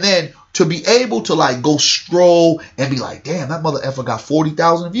 And then to be able to like go scroll and be like, damn, that mother effer got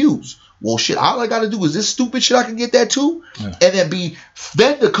 40,000 views. Well, shit, all I got to do is this stupid shit. I can get that too. Yeah. And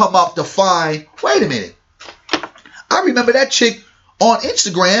then to come up to find, wait a minute. I remember that chick on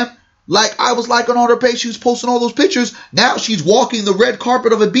Instagram, like I was liking on her page. She was posting all those pictures. Now she's walking the red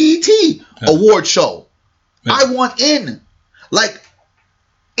carpet of a BET award show. Yeah. I want in. Like,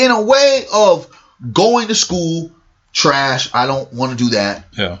 in a way of going to school, trash. I don't want to do that.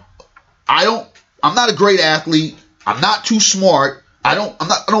 Yeah. I'm not a great athlete. I'm not too smart. I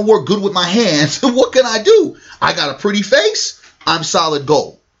don't work good with my hands. What can I do? I got a pretty face. I'm solid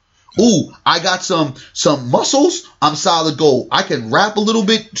gold. Ooh, I got some muscles. I'm solid gold. I can rap a little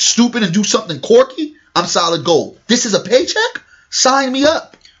bit stupid and do something quirky. I'm solid gold. This is a paycheck? Sign me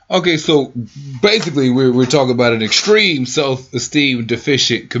up. Okay, so basically we're talking about an extreme self-esteem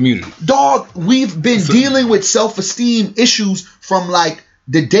deficient community. Dog, we've been dealing with self-esteem issues from like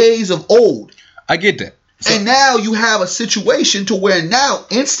the days of old. I get that. And now you have a situation to where now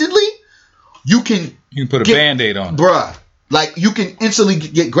instantly you can put a Band-Aid on it. Bruh. Like, you can instantly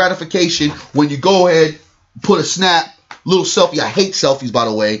get gratification when you go ahead, put a snap, little selfie. I hate selfies, by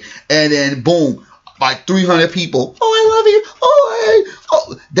the way. And then, boom, like 300 people. Oh, I love you.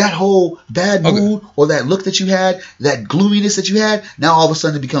 Oh, that whole bad mood or that look that you had, that gloominess that you had, now all of a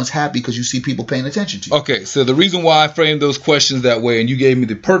sudden it becomes happy because you see people paying attention to you. Okay, so the reason why I framed those questions that way, and you gave me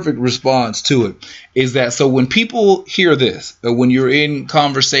the perfect response to it, is that so when people hear this, or when you're in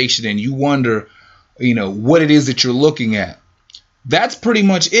conversation and you wonder, what it is that you're looking at, that's pretty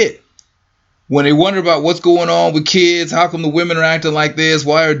much it. When they wonder about what's going on with kids, how come the women are acting like this,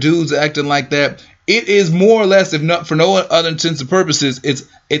 why are dudes acting like that, it is more or less, if not for no other intents and purposes,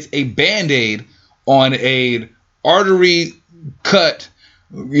 it's a Band-Aid on a artery cut,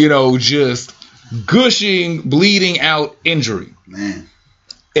 just gushing, bleeding out injury. Man.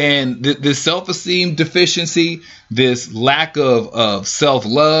 And this self-esteem deficiency, this lack of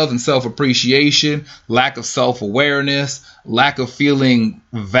self-love and self-appreciation, lack of self-awareness, lack of feeling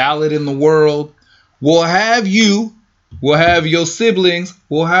valid in the world will have you, will have your siblings,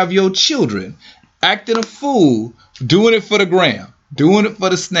 will have your children acting a fool, doing it for the gram, doing it for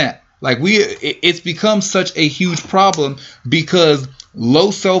the snap. Like it's become such a huge problem because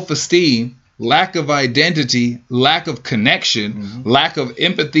low self-esteem, lack of identity, lack of connection, lack of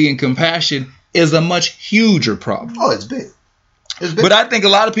empathy and compassion is a much huger problem. Oh, it's big. It's big. But I think a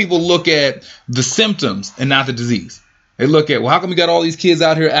lot of people look at the symptoms and not the disease. They look at, well, how come you got all these kids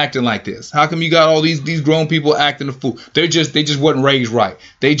out here acting like this? How come you got all these grown people acting a fool? They just wasn't raised right.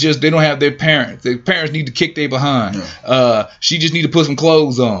 They don't have their parents. Their parents need to kick their behind. Yeah. She just need to put some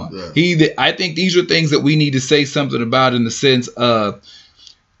clothes on. Yeah. I think these are things that we need to say something about in the sense of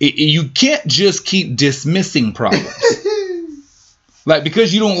you can't just keep dismissing problems. Like,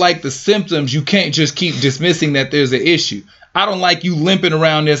 because you don't like the symptoms, you can't just keep dismissing that there's an issue. I don't like you limping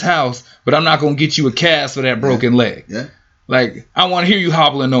around this house, but I'm not going to get you a cast for that broken leg. Yeah. Like, I want to hear you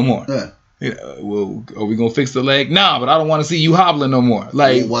hobbling no more. Yeah. Well, are we going to fix the leg? Nah, but I don't want to see you hobbling no more.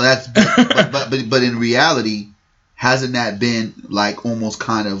 Like, well, that's but in reality, hasn't that been like almost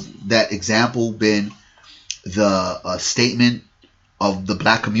kind of that example been the statement of the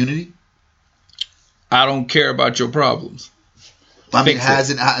black community? I don't care about your problems.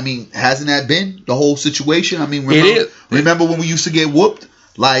 Hasn't that been the whole situation? I mean, remember when we used to get whooped?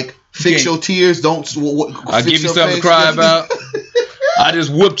 Like, fix your tears, don't. I'll give you something to cry about. I just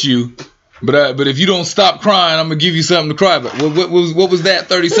whooped you, but if you don't stop crying, I'm gonna give you something to cry about. What was that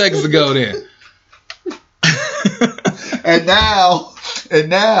 30 seconds ago then? and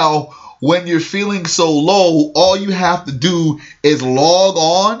now. When you're feeling so low, all you have to do is log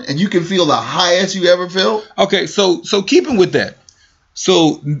on and you can feel the highest you ever felt. Okay, so keeping with that.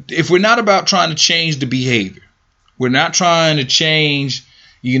 So if we're not about trying to change the behavior, we're not trying to change,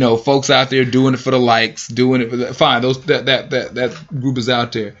 folks out there doing it for the likes, doing it for the, fine, those that group is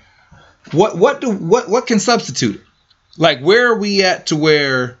out there. What can substitute it? Like, where are we at to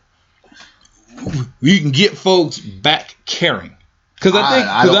where we can get folks back caring? Because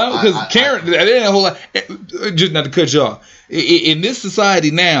Karen, there ain't a whole lot. Just not to cut you off. In this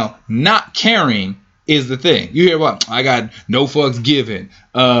society now, not caring is the thing. You hear about, I got no fucks given.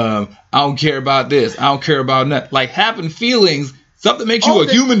 I don't care about this. I don't care about nothing. Like, having feelings, something makes you a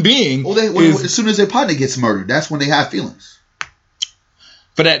human being. As soon as their partner gets murdered, that's when they have feelings.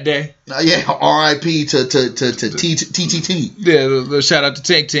 For that day. R.I.P. to TTT. Yeah, the shout out to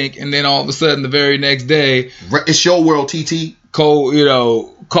Tink Tink, and then all of a sudden, the very next day, it's your world, TT. Cold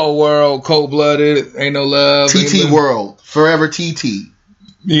world, cold blooded, ain't no love. TT world, forever TT.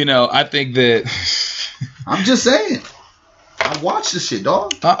 I think that. I'm just saying. I watched this shit,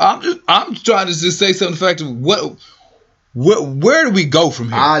 dog. I'm trying to just say something. The fact of where do we go from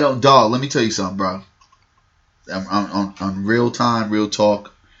here? I don't, dog. Let me tell you something, bro. On real time, real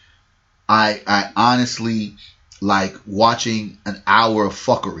talk. I honestly like watching an hour of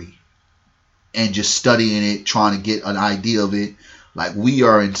fuckery. And just studying it, trying to get an idea of it. Like, we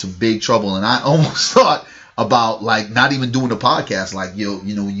are in some big trouble. And I almost thought about, like, not even doing the podcast. Like, you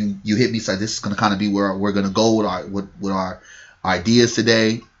hit me, it's like, this is going to kind of be where we're going to go with our ideas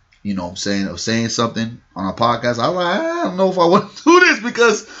today. You know what I'm saying? Of saying something on our podcast. I'm like, I don't know if I want to do this,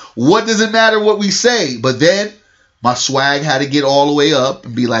 because what does it matter what we say? But then my swag had to get all the way up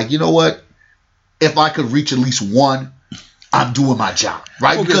and be like, you know what? If I could reach at least one, I'm doing my job,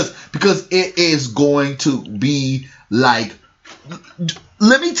 right? Okay. Because it is going to be like,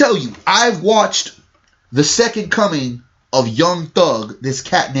 let me tell you, I've watched The Second Coming of Young Thug, this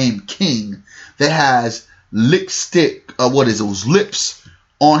cat named King, that has lipstick, lips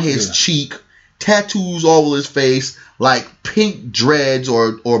on his cheek, tattoos all over his face, like pink dreads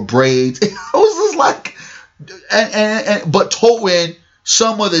or braids. It was just like, but towing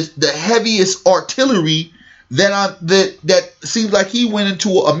some of the heaviest artillery that seems like he went into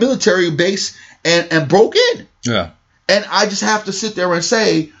a military base and broke in. Yeah. And I just have to sit there and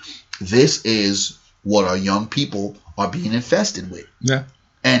say, this is what our young people are being infested with. Yeah.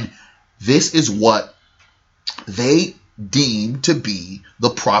 And this is what they deem to be the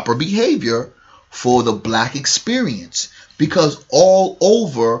proper behavior for the black experience. Because all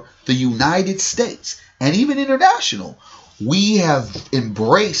over the United States and even international, we have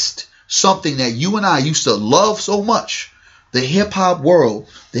embraced something that you and I used to love so much, the hip hop world,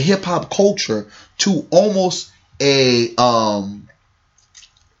 the hip hop culture, to almost a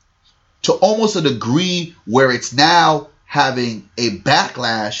degree where it's now having a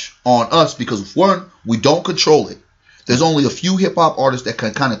backlash on us because, one, we don't control it. There's only a few hip hop artists that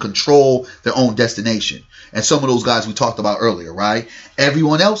can kind of control their own destination. And some of those guys we talked about earlier, right?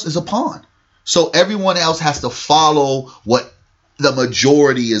 Everyone else is a pawn. So everyone else has to follow what the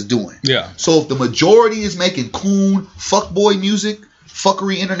majority is doing. Yeah. So if the majority is making coon, fuckboy music,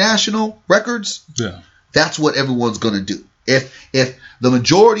 Fuckery International records, that's what everyone's going to do. If the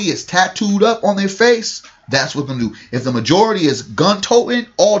majority is tattooed up on their face, that's what they're going to do. If the majority is gun-toting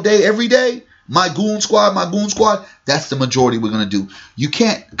all day, every day, my goon squad, that's the majority we're going to do. You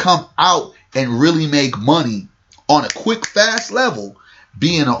can't come out and really make money on a quick, fast level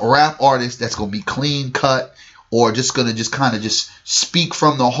being a rap artist that's going to be clean cut or just going to just kind of just speak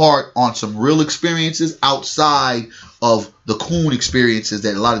from the heart on some real experiences outside of the coon experiences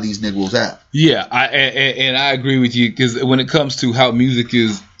that a lot of these Negroes have. Yeah, I agree with you, because when it comes to how music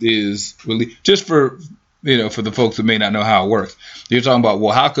is really, just for for the folks that may not know how it works, you're talking about,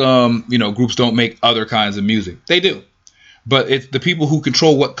 well, how come groups don't make other kinds of music? They do, but it's the people who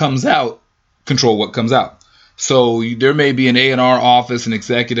control what comes out. So there may be an A&R office, an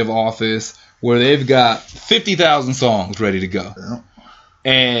executive office, where they've got 50,000 songs ready to go. Yeah.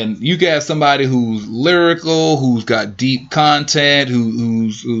 And you got somebody who's lyrical, who's got deep content,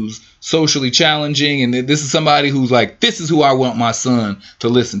 who's socially challenging, and this is somebody who's like, this is who I want my son to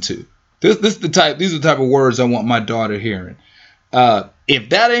listen to. These are the type of words I want my daughter hearing. If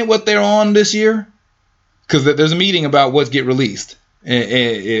that ain't what they're on this year, because there's a meeting about what's get released, and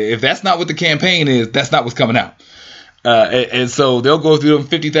if that's not what the campaign is, that's not what's coming out. And so they'll go through them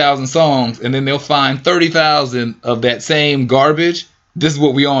 50,000 songs, and then they'll find 30,000 of that same garbage. This is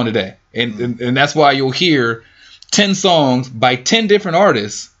what we on today. And that's why you'll hear 10 songs by 10 different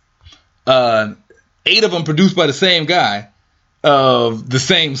artists, 8 of them produced by the same guy, of the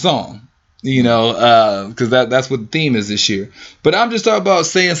same song, because that's what the theme is this year. But I'm just talking about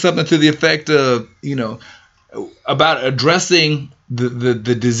saying something to the effect of, about addressing the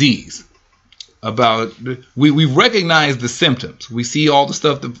disease. About we recognize the symptoms. We see all the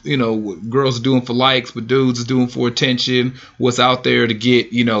stuff that girls are doing for likes, but dudes are doing for attention. What's out there to get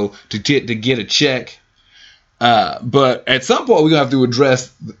to get a check. But at some point we're gonna have to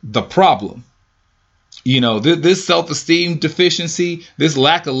address the problem. This self-esteem deficiency, this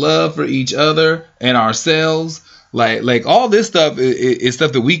lack of love for each other and ourselves, like all this stuff is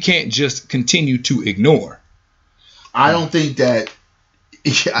stuff that we can't just continue to ignore. I don't think that,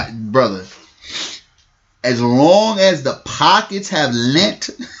 brother. As long as the pockets have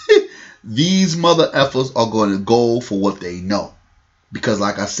lent, these mother effers are going to go for what they know. Because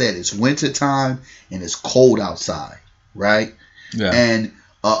like I said, it's winter time and it's cold outside, right? Yeah. And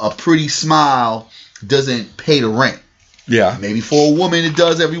a pretty smile doesn't pay the rent. Yeah. Maybe for a woman it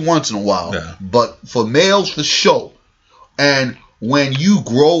does every once in a while. Yeah. But for males, for sure. And when you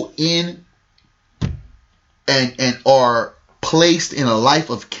grow in and are placed in a life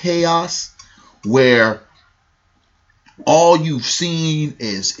of chaos where all you've seen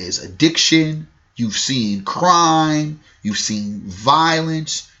is addiction, you've seen crime, you've seen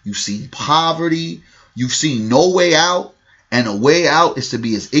violence, you've seen poverty, you've seen no way out, and a way out is to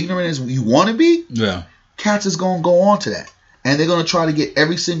be as ignorant as you want to be. Yeah. Cats is going to go on to that. And they're going to try to get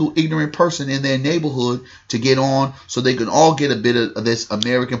every single ignorant person in their neighborhood to get on so they can all get a bit of this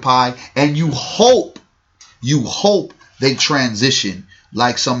American pie. And you hope they transition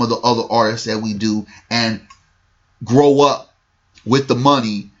like some of the other artists that we do and grow up with the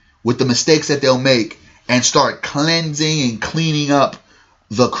money, with the mistakes that they'll make, and start cleansing and cleaning up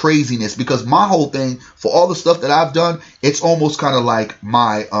the craziness. Because my whole thing, for all the stuff that I've done, it's almost kind of like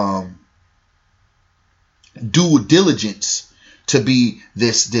my due diligence to be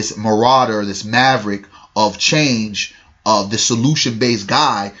this marauder, this maverick of change, of the solution-based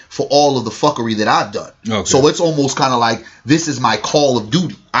guy for all of the fuckery that I've done. Okay. So it's almost kind of like, this is my call of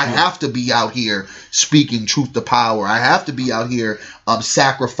duty. I have to be out here speaking truth to power. I have to be out here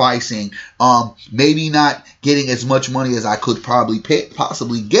sacrificing, maybe not getting as much money as I could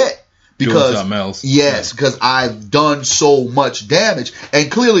possibly get. Because, yes, because I've done so much damage.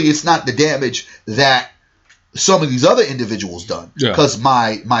 And clearly it's not the damage that some of these other individuals done. Because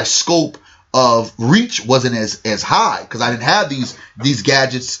my scope of reach wasn't as high, because I didn't have these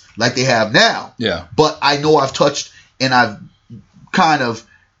gadgets like they have now. Yeah. But I know I've touched and I've kind of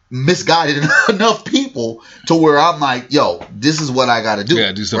misguided enough people to where I'm like, yo, this is what I got to do.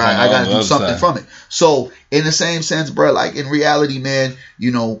 Yeah, do something. Right? I got to do something from it. So in the same sense, bro, like in reality, man,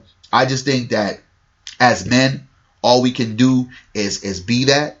 I just think that as men, all we can do is be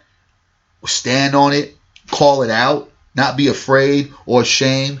that, stand on it, call it out, not be afraid or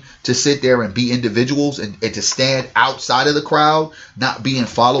ashamed to sit there and be individuals and to stand outside of the crowd, not being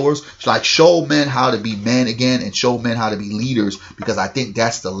followers. It's like show men how to be men again and show men how to be leaders, because I think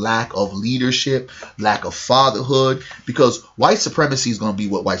that's the lack of leadership, lack of fatherhood, because white supremacy is going to be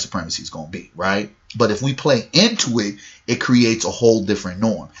what white supremacy is going to be, right? But if we play into it, it creates a whole different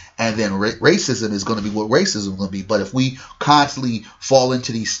norm. And then racism is going to be what racism is going to be. But if we constantly fall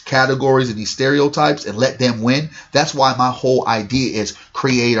into these categories and these stereotypes and let them win, that's why my whole idea is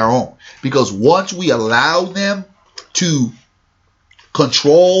create our own. Because once we allow them to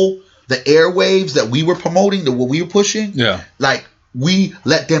control the airwaves that we were promoting, what we were pushing, like we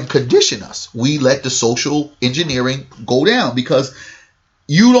let them condition us. We let the social engineering go down, because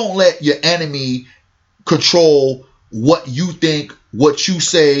you don't let your enemy control what you think, what you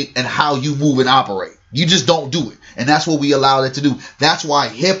say, and how you move and operate. You just don't do it. And that's what we allow it to do. That's why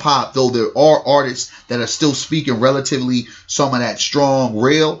hip hop, though there are artists that are still speaking relatively some of that strong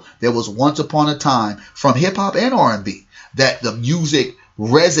rail, there was once upon a time from hip hop and R&B that the music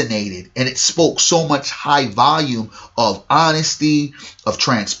resonated and it spoke so much high volume of honesty, of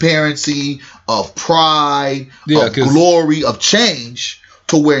transparency, of pride, of glory, of change,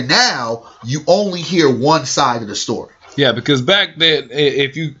 to where now you only hear one side of the story. Yeah, because back then,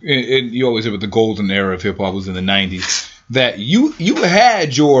 if you always hear about the golden era of hip hop was in the 90s, that you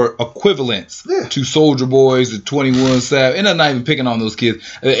had your equivalents to Soulja Boys, the 21 Savage, and I'm not even picking on those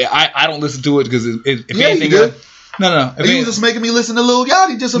kids. I don't listen to it because if anything, you did. No. You was just making me listen to Lil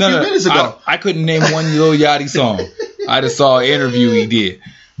Yachty just a few minutes ago. I couldn't name one Lil Yachty song. I just saw an interview he did,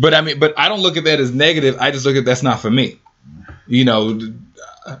 but I don't look at that as negative. I just look at that's not for me. You know,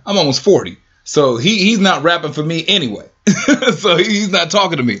 I'm almost 40, so he's not rapping for me anyway. So he's not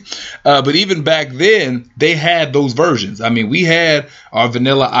talking to me. But even back then, they had those versions. I mean, we had our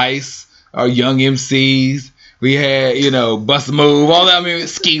Vanilla Ice, our Young MCs. We had, Bust a Move, all that. I mean,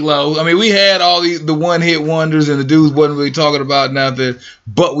 Skee-Lo. I mean, we had all the one-hit wonders, and the dudes wasn't really talking about nothing.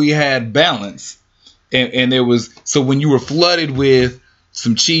 But we had balance, and there was. So when you were flooded with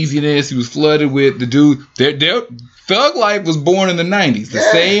some cheesiness, you was flooded with the dude. Their Thug Life was born in the 90s, the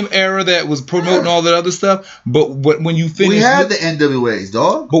same era that was promoting all that other stuff. But when you finished, we had the NWAs,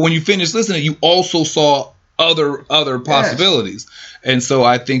 dog. But when you finished listening, you also saw other possibilities. And so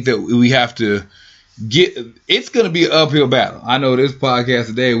I think that we have to it's going to be an uphill battle. I know this podcast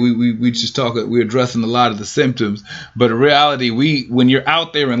today, we just we're addressing a lot of the symptoms, but in reality, when you're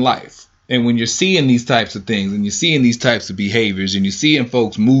out there in life, and when you're seeing these types of things and you're seeing these types of behaviors and you're seeing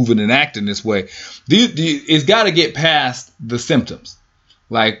folks moving and acting this way, it's got to get past the symptoms.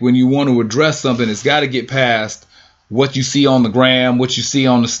 Like when you want to address something, it's got to get past what you see on the gram, what you see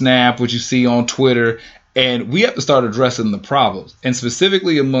on the Snap, what you see on Twitter. And we have to start addressing the problems. And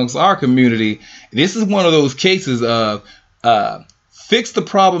specifically amongst our community, this is one of those cases of fix the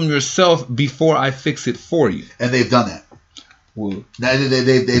problem yourself before I fix it for you. And they've done that. Well,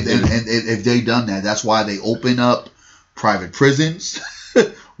 if they've done that, that's why they open up private prisons,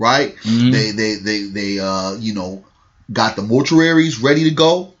 right? Mm-hmm. They got the mortuaries ready to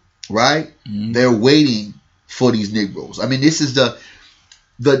go, right? Mm-hmm. They're waiting for these Negroes. I mean, this is the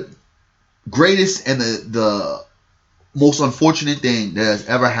greatest and the most unfortunate thing that has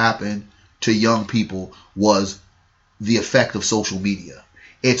ever happened to young people was the effect of social media.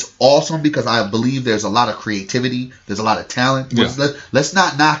 It's awesome because I believe there's a lot of creativity. There's a lot of talent. Yeah. Let's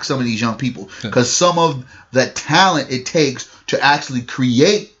not knock some of these young people, because some of the talent it takes to actually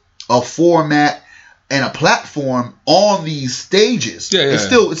create a format and a platform on these stages. Yeah. It's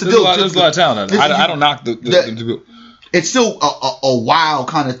still there's a lot of talent. I don't knock the it's still a wild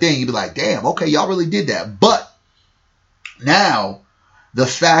kind of thing. You'd be like, damn, okay, y'all really did that. But now the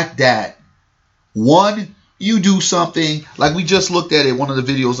fact that you do something like we just looked at it. One of the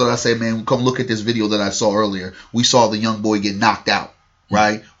videos that I say, man, come look at this video that I saw earlier. We saw the young boy get knocked out,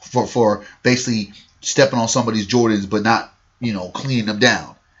 right? For basically stepping on somebody's Jordans, but not, cleaning them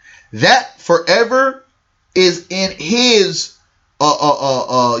down. That forever is in his,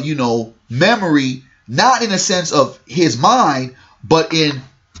 memory, not in a sense of his mind, but in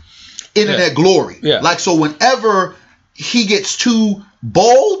internet glory. Yeah. Like, so whenever he gets too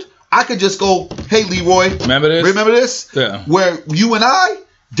bold, I could just go, hey, Leroy. Remember this? Yeah. Where you and I,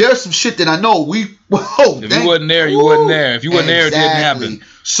 there's some shit that I know. If you wasn't there, you wasn't there. If you wasn't there, it didn't happen.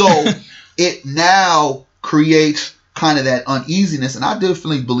 So it now creates kind of that uneasiness. And I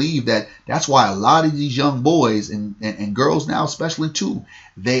definitely believe that that's why a lot of these young boys and girls now, especially too,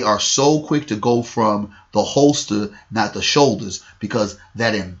 they are so quick to go from the holster, not the shoulders, because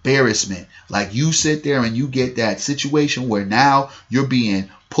that embarrassment. Like you sit there and you get that situation where now you're being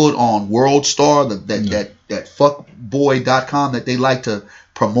put on World Star, that that fuckboy.com that they like to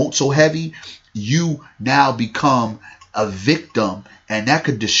promote so heavy, you now become a victim, and that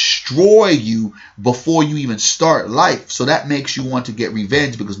could destroy you before you even start life. So that makes you want to get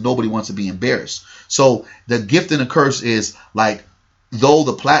revenge because nobody wants to be embarrassed. So the gift and the curse is like, though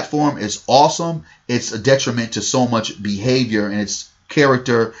the platform is awesome, it's a detriment to so much behavior and it's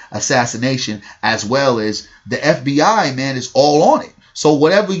character assassination, as well as the FBI, man, is all on it. So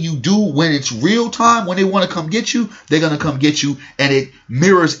whatever you do when it's real time, when they want to come get you, they're going to come get you, and it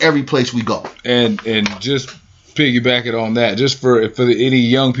mirrors every place we go. And just piggyback it on that, just for any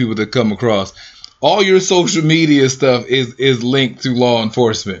young people that come across, all your social media stuff is linked to law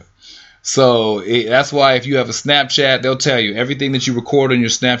enforcement. So that's why if you have a Snapchat, they'll tell you everything that you record on your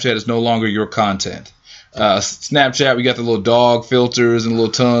Snapchat is no longer your content. Snapchat, we got the little dog filters and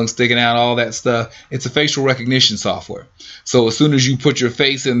little tongue sticking out, all that stuff. It's a facial recognition software. So as soon as you put your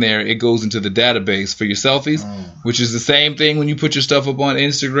face in there, it goes into the database for your selfies, which is the same thing when you put your stuff up on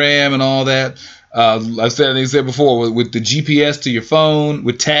Instagram and all that. I've said before, with the GPS to your phone,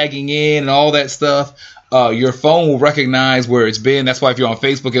 with tagging in and all that stuff, your phone will recognize where it's been. That's why if you're on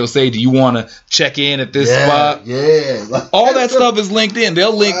Facebook, it'll say, do you want to check in at this spot? Yeah. All that stuff is linked in.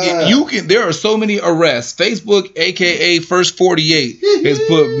 They'll link it. There are so many arrests. Facebook, aka First 48,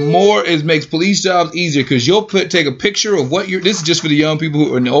 it makes police jobs easier because you'll take a picture of what this is just for the young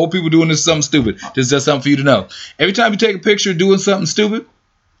people and the old people doing this something stupid. This is just something for you to know. Every time you take a picture doing something stupid,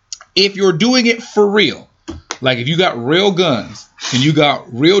 if you're doing it for real, like if you got real guns and you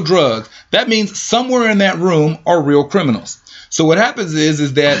got real drugs, that means somewhere in that room are real criminals. So what happens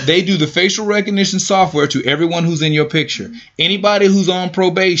is that they do the facial recognition software to everyone who's in your picture. Anybody who's on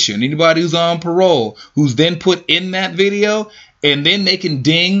probation, anybody who's on parole, who's then put in that video, and then they can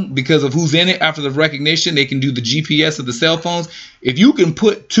ding because of who's in it after the recognition. They can do the GPS of the cell phones. If you can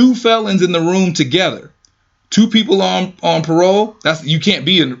put two felons in the room together, two people on parole, you can't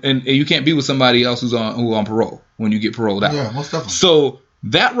be you can't be with somebody else who's on parole when you get paroled out. Yeah, most definitely. So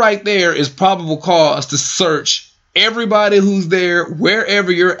that right there is probable cause to search everybody who's there,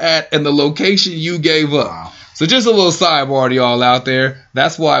 wherever you're at, and the location you gave up. Wow. So just a little sidebar to y'all out there.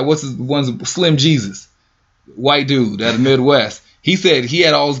 That's why one's Slim Jesus, white dude out of the Midwest. He said he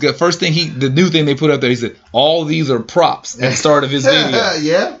had all his first thing the new thing they put up there. He said all these are props at the start of his video.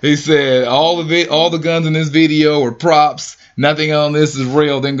 Yeah. He said all the guns in this video are props. Nothing on this is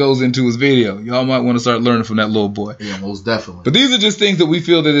real. Then goes into his video. Y'all might want to start learning from that little boy. Yeah, most definitely. But these are just things that we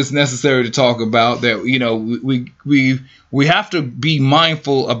feel that it's necessary to talk about. That we have to be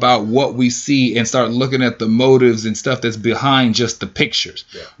mindful about what we see and start looking at the motives and stuff that's behind just the pictures.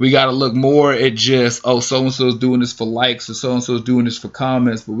 Yeah. We got to look more at just, so-and-so is doing this for likes or so-and-so is doing this for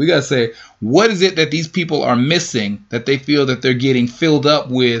comments. But we got to say, what is it that these people are missing that they feel that they're getting filled up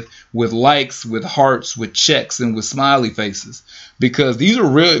with likes, with hearts, with checks, and with smiley faces? Because these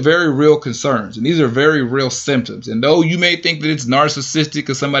are very real concerns, and these are very real symptoms. And though you may think that it's narcissistic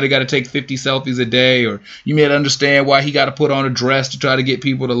because somebody got to take 50 selfies a day, or you may understand why he got to put on a dress to try to get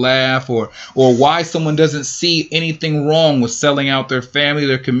people to laugh, or why someone doesn't see anything wrong with selling out their family,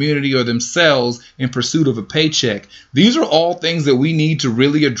 their community, or themselves in pursuit of a paycheck. These are all things that we need to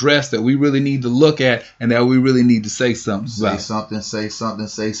really address, that we really need to look at, and that we really need to say something about. Say something.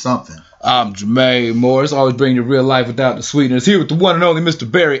 I'm Jermaine Morris, always bringing you real life without the sweetness. Here with the one and only Mr.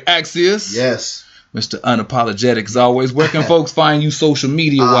 Barry Axius. Yes. Mr. Unapologetic as always. Where can folks find you social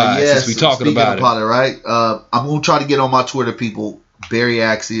media wise since we talking about it? Right? I'm going to try to get on my Twitter, people. Barry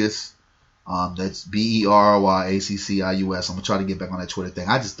Axius. That's BERRYACCIUS. I'm going to try to get back on that Twitter thing.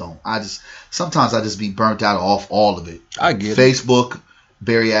 Sometimes I just be burnt out off all of it. I get Facebook,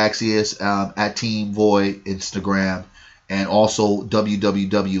 Barry Axius, at Team Void, Instagram. And also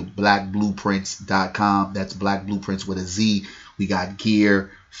www.blackblueprints.com. That's Black Blueprints with a Z. We got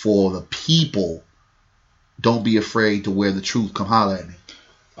gear for the people. Don't be afraid to wear the truth. Come holler at me.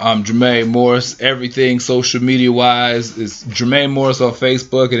 I'm Jermaine Morris. Everything social media wise is Jermaine Morris on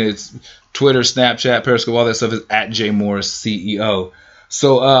Facebook, and it's Twitter, Snapchat, Periscope, all that stuff is at JMorrisCEO.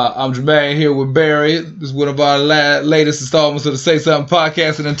 So I'm Jermaine here with Barry. This is one of our latest installments of the Say Something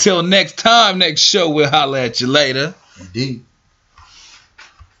podcast. And until next time, next show, we'll holler at you later. Indeed.